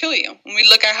 I'm going to kill you. When we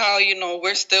look at how, you know,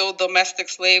 we're still domestic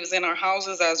slaves in our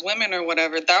houses as women or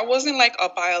whatever, that wasn't like a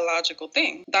biological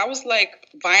thing. That was like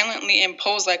violently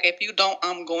imposed, like, if you don't,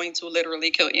 I'm going to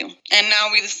literally kill you. And now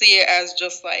we see it as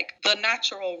just like the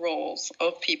natural roles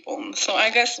of people. So I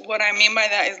guess what I mean by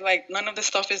that is like, none of this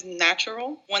stuff is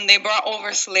natural. When they brought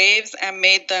over slaves and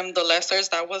made them the lessers,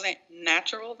 that wasn't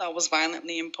natural. That was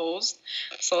violently imposed.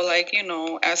 So like, you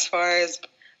know, as far as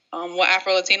what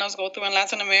Afro-Latinos go through in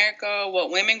Latin America, what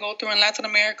women go through in Latin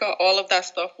America, all of that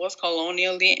stuff was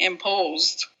colonially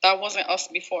imposed. That wasn't us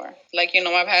before. Like, you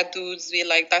know, I've had dudes be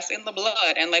like, that's in the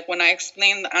blood. And like, when I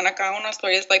explain the Ana Caona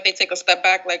story, it's like they take a step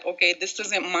back, like, okay, this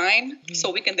isn't mine,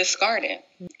 so we can discard it.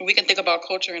 We can think about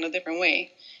culture in a different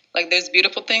way. Like, there's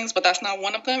beautiful things, but that's not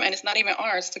one of them, and it's not even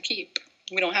ours to keep.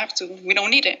 We don't have to. We don't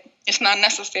need it. It's not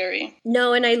necessary.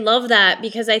 No, and I love that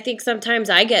because I think sometimes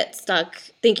I get stuck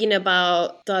thinking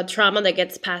about the trauma that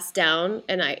gets passed down,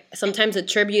 and I sometimes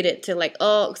attribute it to like,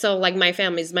 oh, so like my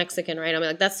family's Mexican, right? I'm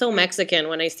like, that's so Mexican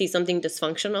when I see something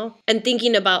dysfunctional. And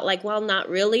thinking about like, well, not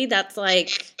really. That's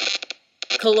like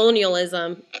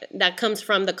colonialism that comes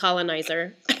from the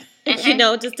colonizer, you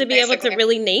know, just to be able to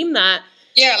really name that.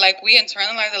 Yeah, like we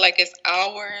internalize it like it's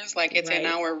ours, like it's in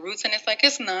our roots, and it's like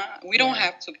it's not. We don't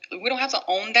have to. We don't have to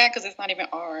own that because it's not even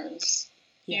ours.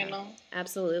 Yeah, you know.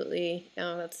 Absolutely.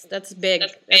 No, that's big.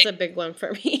 That's a big one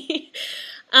for me.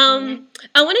 I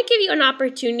want to give you an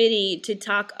opportunity to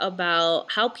talk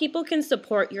about how people can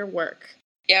support your work.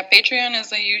 Yeah, Patreon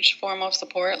is a huge form of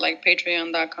support, like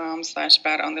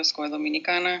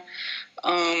patreon.com/bad_dominicana.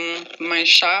 My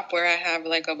shop where I have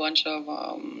like a bunch of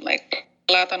like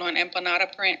plátano and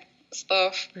empanada print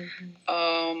stuff.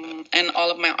 And all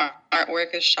of my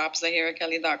artwork is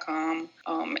shopzahirakelly.com.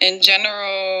 In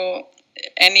general,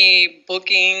 any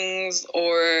bookings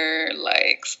or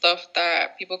like stuff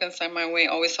that people can send my way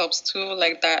always helps too.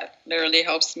 Like that literally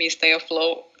helps me stay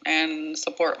afloat and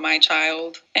support my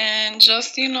child. And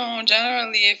just, you know,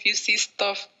 generally if you see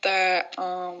stuff that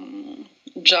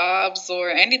jobs or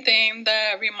anything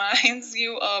that reminds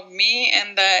you of me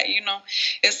and that, you know,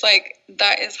 it's like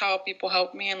that is how people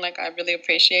help me, and like I really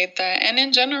appreciate that. And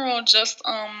in general, just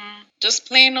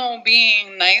plain old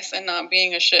being nice and not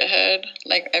being a shithead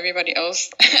like everybody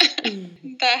else.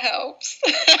 That helps.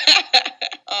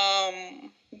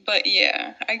 But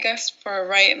yeah, I guess for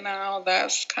right now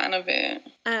that's kind of it.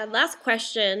 Last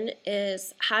question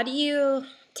is, how do you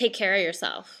take care of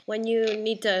yourself when you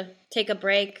need to take a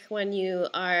break, when you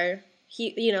are,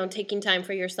 you know, taking time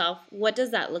for yourself? What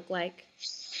does that look like?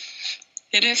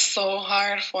 It is so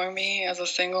hard for me as a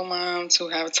single mom to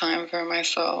have time for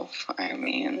myself. I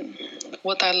mean,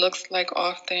 what that looks like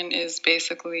often is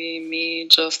basically me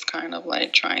just kind of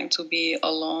like trying to be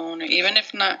alone, or even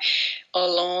if not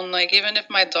alone, like even if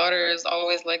my daughter is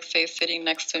always like, say, sitting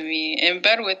next to me in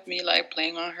bed with me, like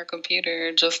playing on her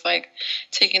computer, just like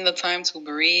taking the time to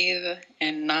breathe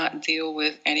and not deal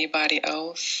with anybody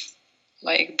else.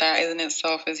 Like that in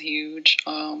itself is huge.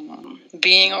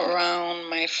 Being around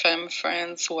my femme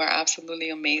friends who are absolutely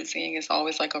amazing is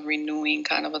always like a renewing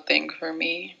kind of a thing for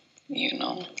me. You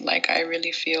know, like I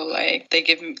really feel like they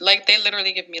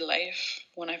literally give me life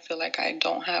when I feel like I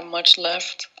don't have much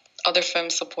left. Other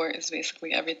femme support is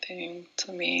basically everything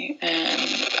to me, and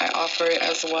I offer it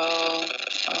as well.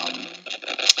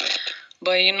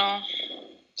 But you know,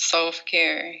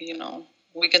 self-care, you know.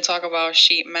 We can talk about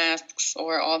sheet masks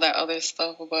or all that other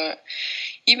stuff, but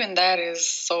even that is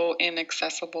so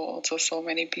inaccessible to so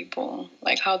many people.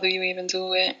 Like, how do you even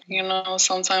do it? You know,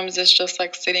 sometimes it's just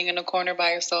like sitting in a corner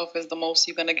by yourself is the most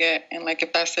you're going to get. And like,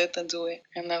 if that's it, then do it.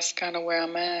 And that's kind of where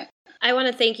I'm at. I want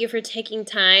to thank you for taking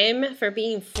time, for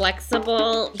being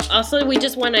flexible. Also, we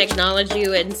just want to acknowledge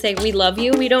you and say we love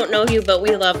you. We don't know you, but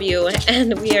we love you.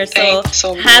 And we are so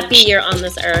happy you're on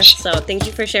this earth. So thank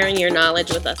you for sharing your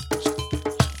knowledge with us.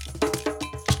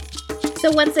 So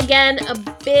once again, a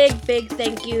big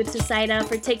thank you to Zaida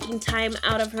for taking time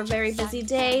out of her very busy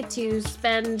day to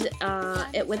spend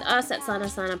it with us at Sana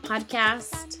Sana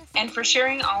Podcast. And for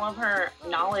sharing all of her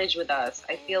knowledge with us.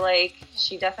 I feel like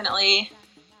she definitely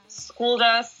schooled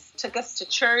us, took us to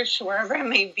church, wherever it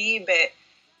may be. But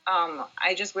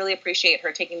I just really appreciate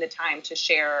her taking the time to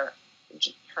share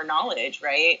her knowledge,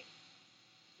 right?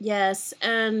 Yes,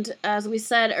 and as we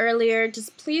said earlier,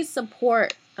 just please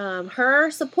support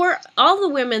her, support all the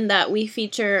women that we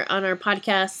feature on our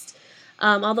podcast,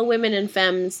 all the women in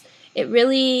femmes. It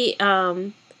really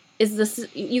is this.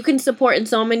 You can support in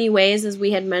so many ways, as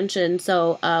we had mentioned.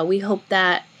 So we hope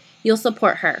that you'll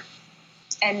support her.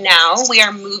 And now we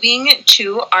are moving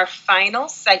to our final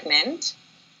segment,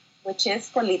 which is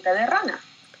Colita de Rana.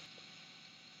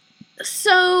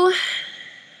 So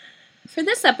for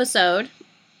this episode,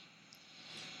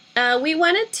 we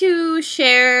wanted to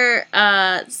share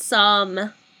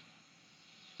some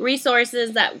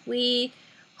resources that we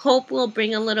hope will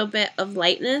bring a little bit of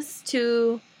lightness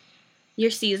to your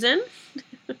season.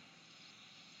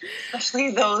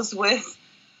 Especially those with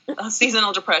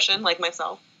seasonal depression, like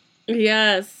myself.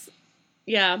 Yes.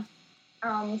 Yeah.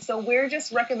 So we're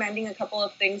just recommending a couple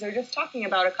of things, or just talking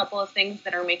about a couple of things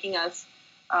that are making us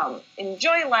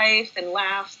enjoy life and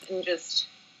laugh and just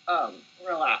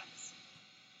relax.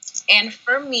 And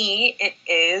for me, it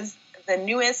is the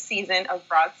newest season of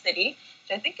Broad City,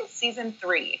 which I think is season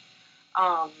 3.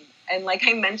 And like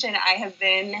I mentioned, I have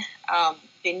been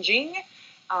binging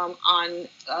on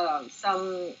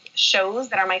some shows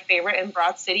that are my favorite, and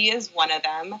Broad City is one of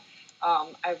them.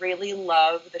 I really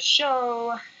love the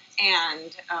show,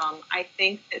 and I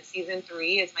think that season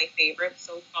 3 is my favorite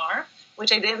so far,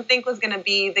 which I didn't think was going to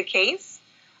be the case.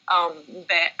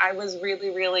 But I was really,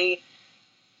 really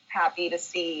happy to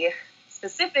see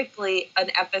specifically an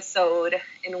episode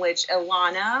in which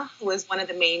Ilana, who is one of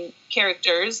the main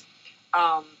characters,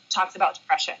 talks about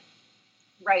depression,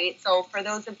 right? So for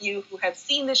those of you who have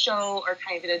seen the show or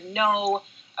kind of know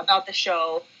about the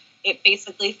show, it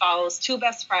basically follows two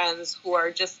best friends who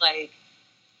are just like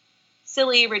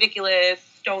silly, ridiculous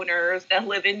stoners that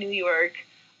live in New York.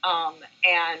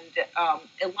 Ilana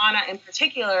in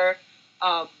particular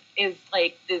is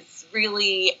like this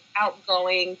really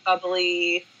outgoing,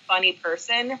 bubbly, funny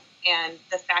person. And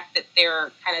the fact that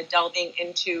they're kind of delving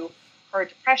into her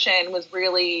depression was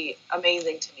really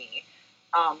amazing to me,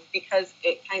 because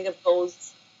it kind of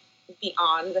goes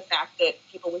beyond the fact that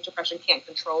people with depression can't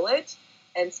control it.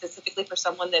 And specifically for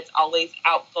someone that's always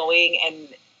outgoing and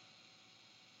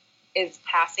is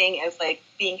passing as like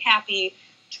being happy,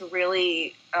 to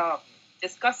really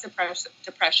discuss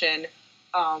depression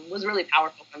was really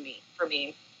powerful for me.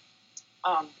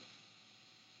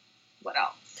 What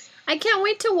else? I can't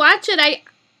wait to watch it.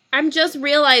 I'm just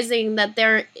realizing that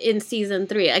they're in season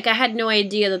 3. Like, I had no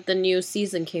idea that the new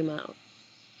season came out.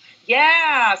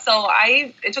 Yeah, so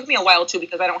it took me a while too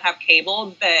because I don't have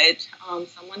cable, but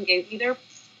someone gave me their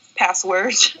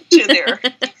password to their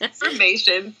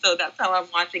information, so that's how I'm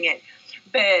watching it.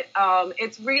 But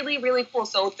it's really, really cool.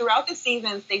 So throughout the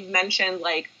seasons, they've mentioned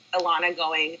like Ilana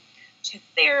going to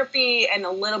therapy and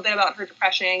a little bit about her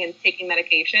depression and taking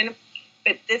medication.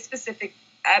 But this specific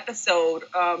episode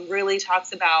really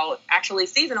talks about actually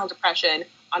seasonal depression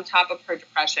on top of her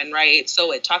depression, right?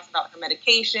 So it talks about her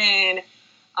medication,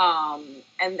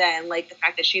 and then like the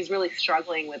fact that she's really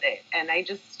struggling with it. And I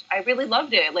really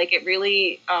loved it. Like it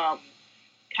really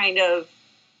kind of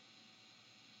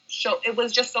it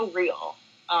was just so real.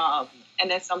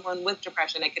 And as someone with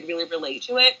depression, I could really relate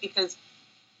to it because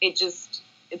it's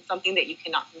something that you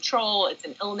cannot control. It's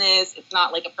an illness. It's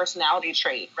not like a personality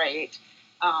trait, right?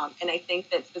 And I think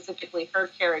that specifically her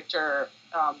character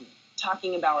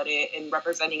talking about it and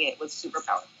representing it was super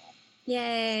powerful.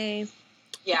 Yay.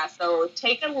 Yeah, so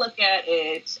take a look at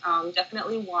it.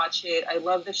 Definitely watch it. I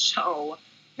love the show.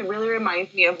 It really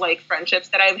reminds me of like friendships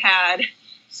that I've had.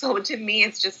 So to me,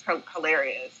 it's just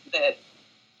hilarious that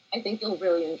I think you'll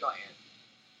really enjoy it.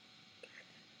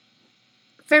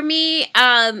 For me,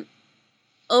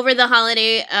 over the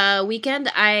holiday weekend,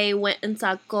 I went and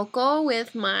saw Coco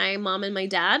with my mom and my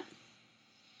dad.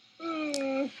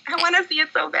 I want to see it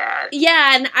so bad.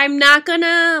 Yeah, and I'm not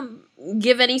gonna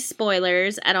give any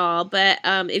spoilers at all, but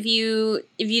if you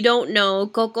don't know,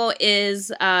 Coco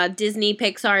is Disney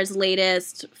Pixar's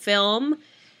latest film,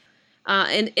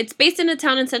 and it's based in a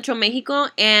town in Central Mexico,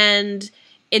 and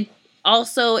it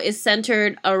also is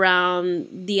centered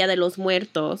around Dia de los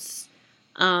Muertos.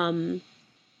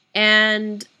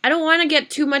 And I don't want to get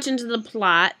too much into the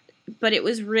plot, but it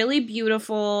was really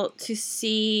beautiful to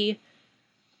see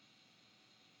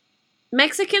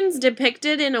Mexicans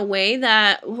depicted in a way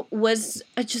that was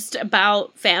just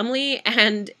about family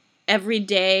and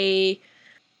everyday.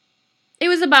 It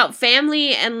was about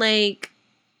family and like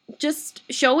just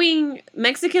showing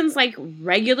Mexicans like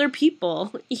regular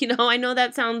people. You know, I know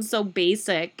that sounds so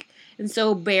basic and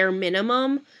so bare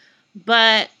minimum,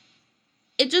 but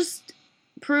it just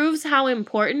proves how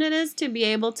important it is to be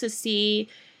able to see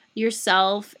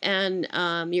yourself and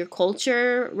your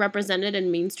culture represented in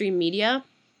mainstream media.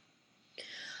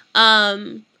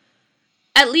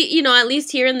 At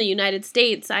least here in the United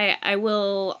States, I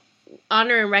will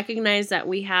honor and recognize that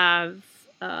we have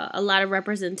a lot of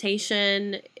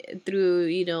representation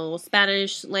through,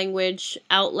 Spanish language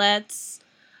outlets.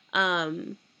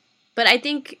 But I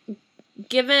think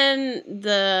given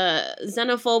the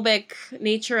xenophobic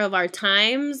nature of our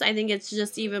times, I think it's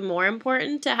just even more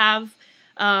important to have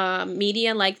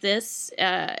media like this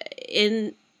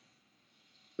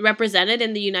represented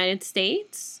in the United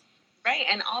States. Right,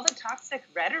 and all the toxic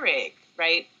rhetoric,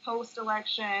 right,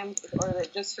 post-election, or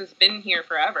that just has been here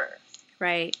forever.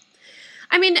 Right.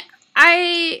 I mean,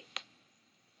 I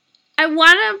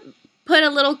want to put a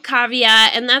little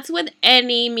caveat, and that's with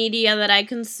any media that I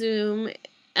consume,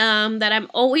 that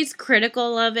I'm always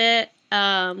critical of it.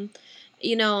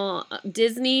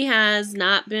 Disney has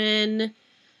not been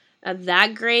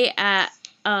that great at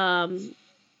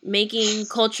making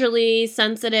culturally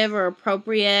sensitive or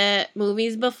appropriate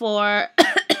movies before.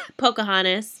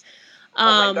 Pocahontas.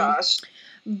 Oh my gosh.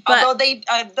 But,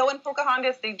 although in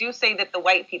Pocahontas they do say that the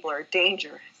white people are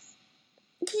dangerous.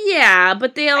 Yeah,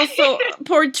 but they also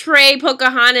portray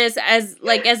Pocahontas as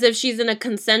if she's in a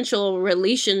consensual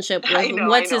relationship with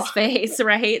what's his face,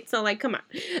 right? So like, come on.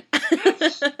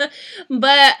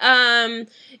 But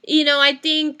I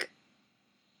think,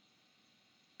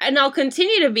 and I'll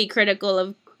continue to be critical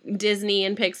of Disney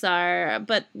and Pixar,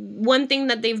 but one thing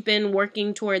that they've been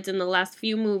working towards in the last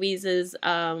few movies is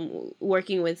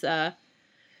working with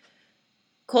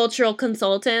cultural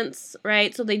consultants,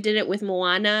 right? So they did it with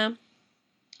Moana.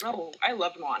 Oh, I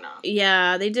loved Moana.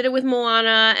 Yeah, they did it with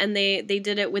Moana, and they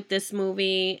did it with this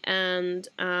movie. And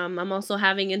I'm also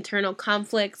having internal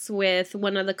conflicts with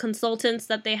one of the consultants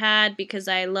that they had because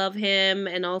I love him,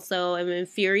 and also am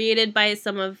infuriated by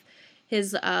some of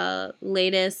his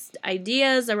latest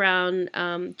ideas around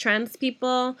trans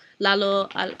people. Lalo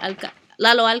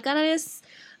Alcaraz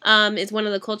is one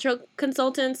of the cultural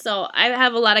consultants. So I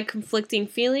have a lot of conflicting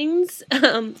feelings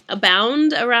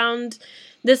abound around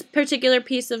this particular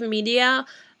piece of media,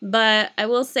 but I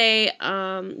will say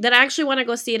that I actually want to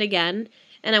go see it again,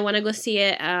 and I want to go see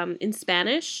it in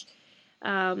Spanish,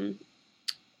 and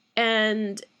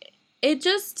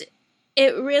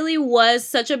it really was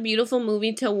such a beautiful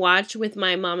movie to watch with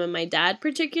my mom and my dad,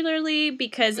 particularly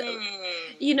because,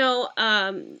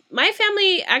 my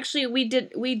family actually,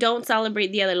 we don't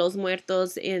celebrate Dia de los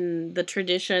Muertos in the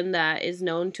tradition that is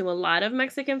known to a lot of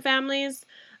Mexican families.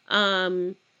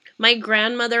 My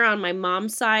grandmother on my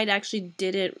mom's side actually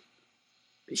didn't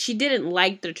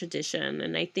like the tradition,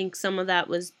 and I think some of that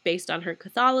was based on her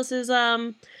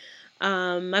Catholicism.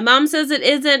 My mom says it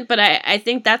isn't, but I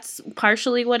think that's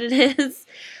partially what it is.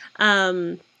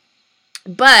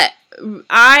 But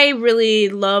I really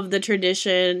love the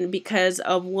tradition because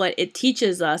of what it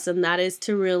teaches us, and that is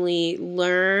to really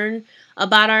learn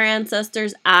about our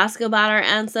ancestors, ask about our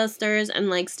ancestors, and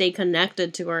like stay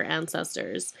connected to our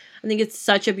ancestors. I think it's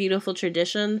such a beautiful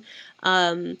tradition.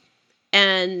 And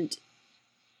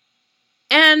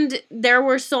there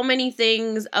were so many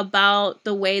things about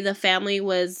the way the family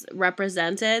was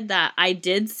represented that I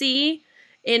did see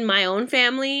in my own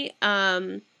family.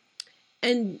 And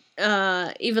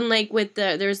even like with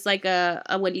there's like a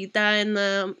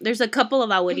abuelita there's a couple of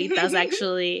abuelitas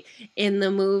actually in the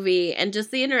movie, and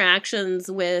just the interactions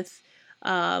with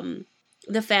the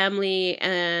family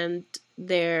and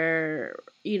their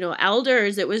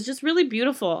elders, it was just really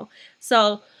beautiful.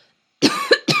 So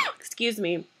excuse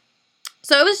me.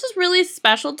 So it was just really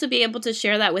special to be able to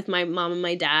share that with my mom and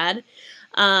my dad.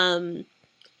 And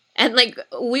like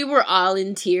we were all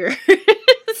in tears.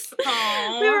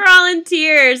 We were all in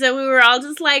tears, and we were all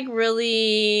just like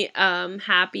really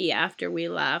happy after we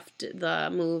left the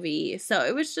movie. So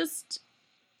it was just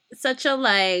such a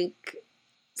like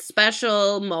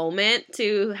special moment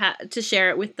to share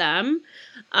it with them.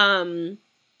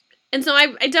 And so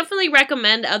I definitely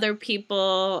recommend other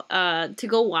people to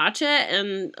go watch it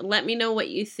and let me know what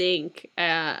you think.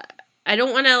 I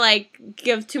don't want to like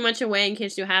give too much away in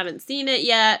case you haven't seen it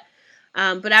yet,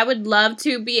 but I would love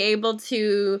to be able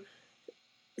to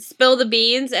spill the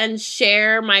beans and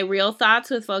share my real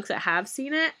thoughts with folks that have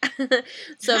seen it.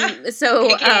 so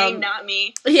not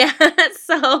me. Yeah.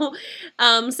 So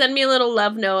send me a little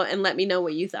love note and let me know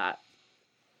what you thought.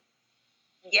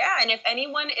 Yeah, and if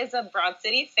anyone is a Broad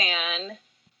City fan,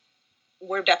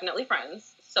 we're definitely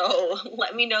friends. So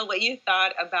let me know what you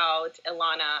thought about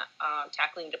Ilana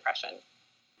tackling depression.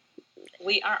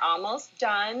 We are almost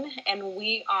done, and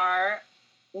we are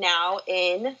now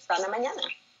in Sana Mañana.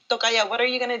 Tocaya, what are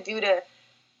you going to do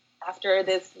after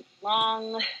this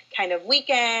long kind of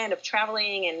weekend of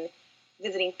traveling and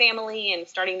visiting family and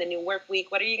starting the new work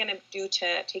week? What are you going to do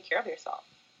to take care of yourself?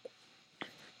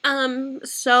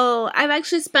 So I've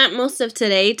actually spent most of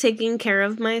today taking care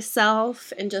of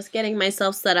myself and just getting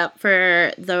myself set up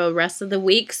for the rest of the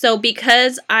week. So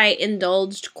because I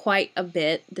indulged quite a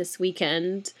bit this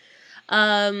weekend,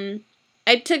 I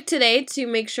took today to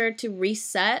make sure to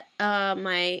reset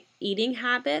my eating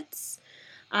habits.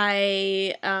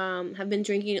 I have been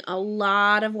drinking a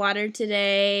lot of water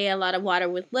today, a lot of water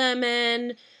with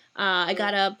lemon. I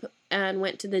got up and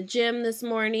went to the gym this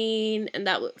morning, and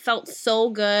that felt so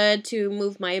good to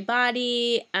move my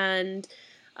body and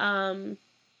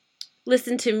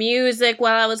listen to music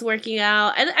while I was working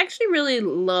out. I actually really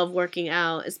love working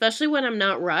out, especially when I'm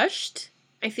not rushed.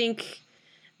 I think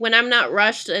when I'm not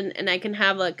rushed and I can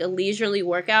have like a leisurely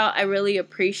workout, I really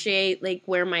appreciate like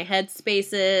where my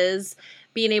headspace is,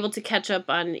 being able to catch up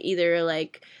on either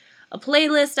like a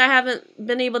playlist I haven't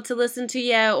been able to listen to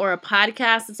yet or a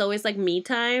podcast. It's always like me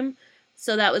time.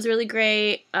 So that was really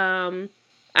great.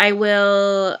 I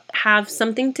will have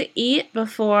something to eat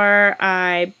before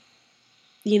I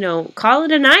call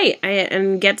it a night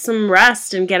and get some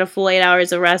rest and get a full 8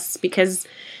 hours of rest, because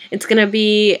it's going to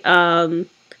be a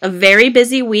very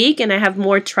busy week, and I have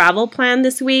more travel planned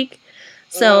this week.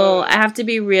 So I have to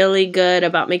be really good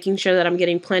about making sure that I'm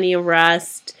getting plenty of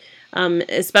rest,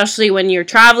 especially when you're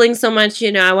traveling so much.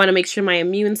 I want to make sure my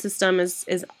immune system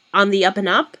is on the up and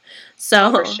up.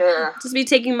 So For sure. just be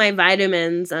taking my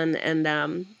vitamins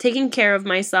and taking care of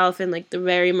myself in like the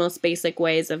very most basic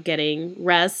ways of getting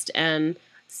rest and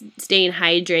staying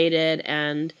hydrated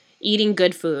and eating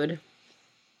good food.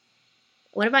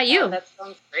 What about you? Yeah, that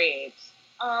sounds great.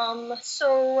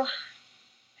 So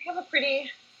I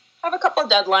have a couple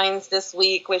deadlines this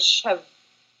week, which have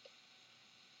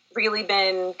really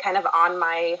been kind of on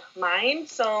my mind.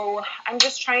 So I'm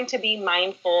just trying to be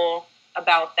mindful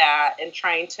about that and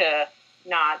trying to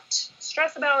not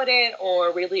stress about it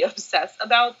or really obsess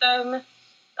about them.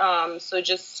 And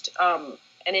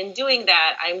in doing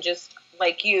that, I'm just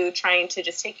like you, trying to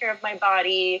just take care of my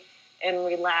body and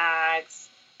relax.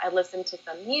 I listened to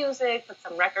some music, put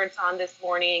some records on this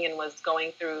morning, and was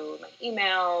going through my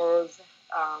emails,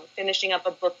 finishing up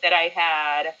a book that I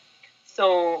had.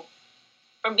 So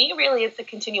for me, really, it's a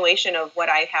continuation of what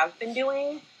I have been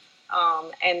doing,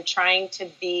 and trying to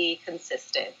be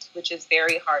consistent, which is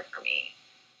very hard for me.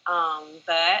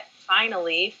 But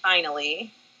finally,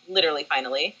 literally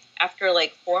finally, after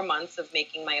like 4 months of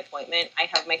making my appointment, I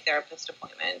have my therapist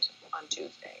appointment on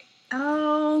Tuesday.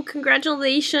 Oh,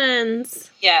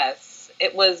 congratulations. Yes,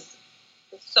 it was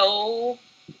so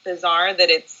bizarre that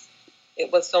it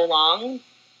was so long.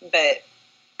 But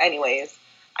anyways,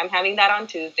 I'm having that on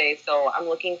Tuesday, so I'm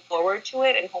looking forward to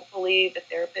it, and hopefully the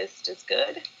therapist is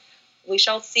good. We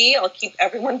shall see. I'll keep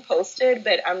everyone posted,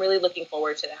 but I'm really looking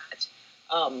forward to that.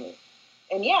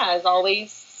 And yeah, as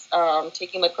always,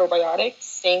 taking my probiotics,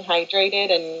 staying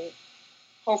hydrated, and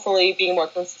hopefully being more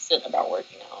consistent about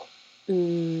working out.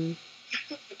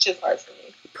 Which is hard for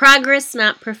me. Progress,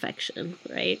 not perfection,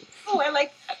 right? Oh, I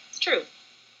like that. It's true.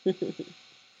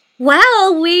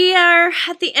 Well, we are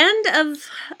at the end of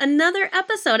another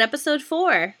episode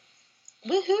 4.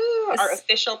 Woohoo! Our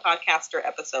official podcaster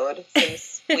episode,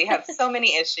 since we have so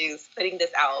many issues putting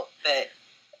this out, but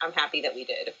I'm happy that we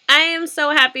did. I am so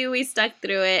happy we stuck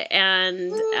through it,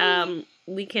 and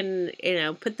we can,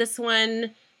 put this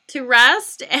one to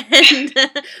rest and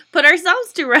put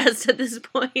ourselves to rest at this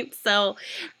point. So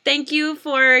thank you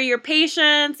for your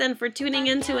patience and for tuning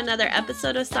into another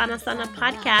episode of Sana Sana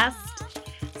Podcast.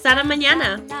 Sana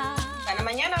mañana. Sana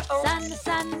mañana, folks.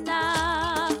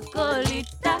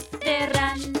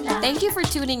 Thank you for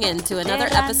tuning in to another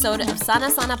episode of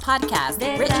Sana Sana Podcast,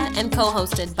 written and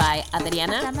co-hosted by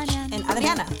Adriana and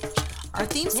Adriana. Our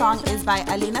theme song is by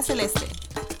Alina Celeste.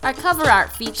 Our cover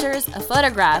art features a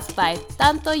photograph by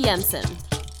Tanto Jensen.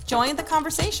 Join the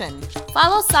conversation.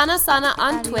 Follow Sana Sana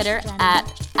on Twitter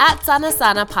at Sana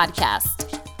Sana Podcast.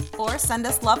 Or send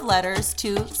us love letters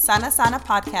to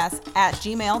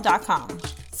sanasanapodcast@gmail.com.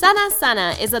 Sana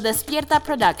Sana is a Despierta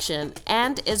production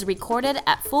and is recorded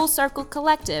at Full Circle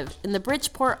Collective in the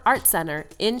Bridgeport Art Center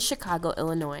in Chicago,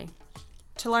 Illinois.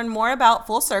 To learn more about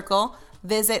Full Circle,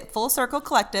 visit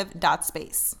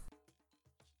fullcirclecollective.space.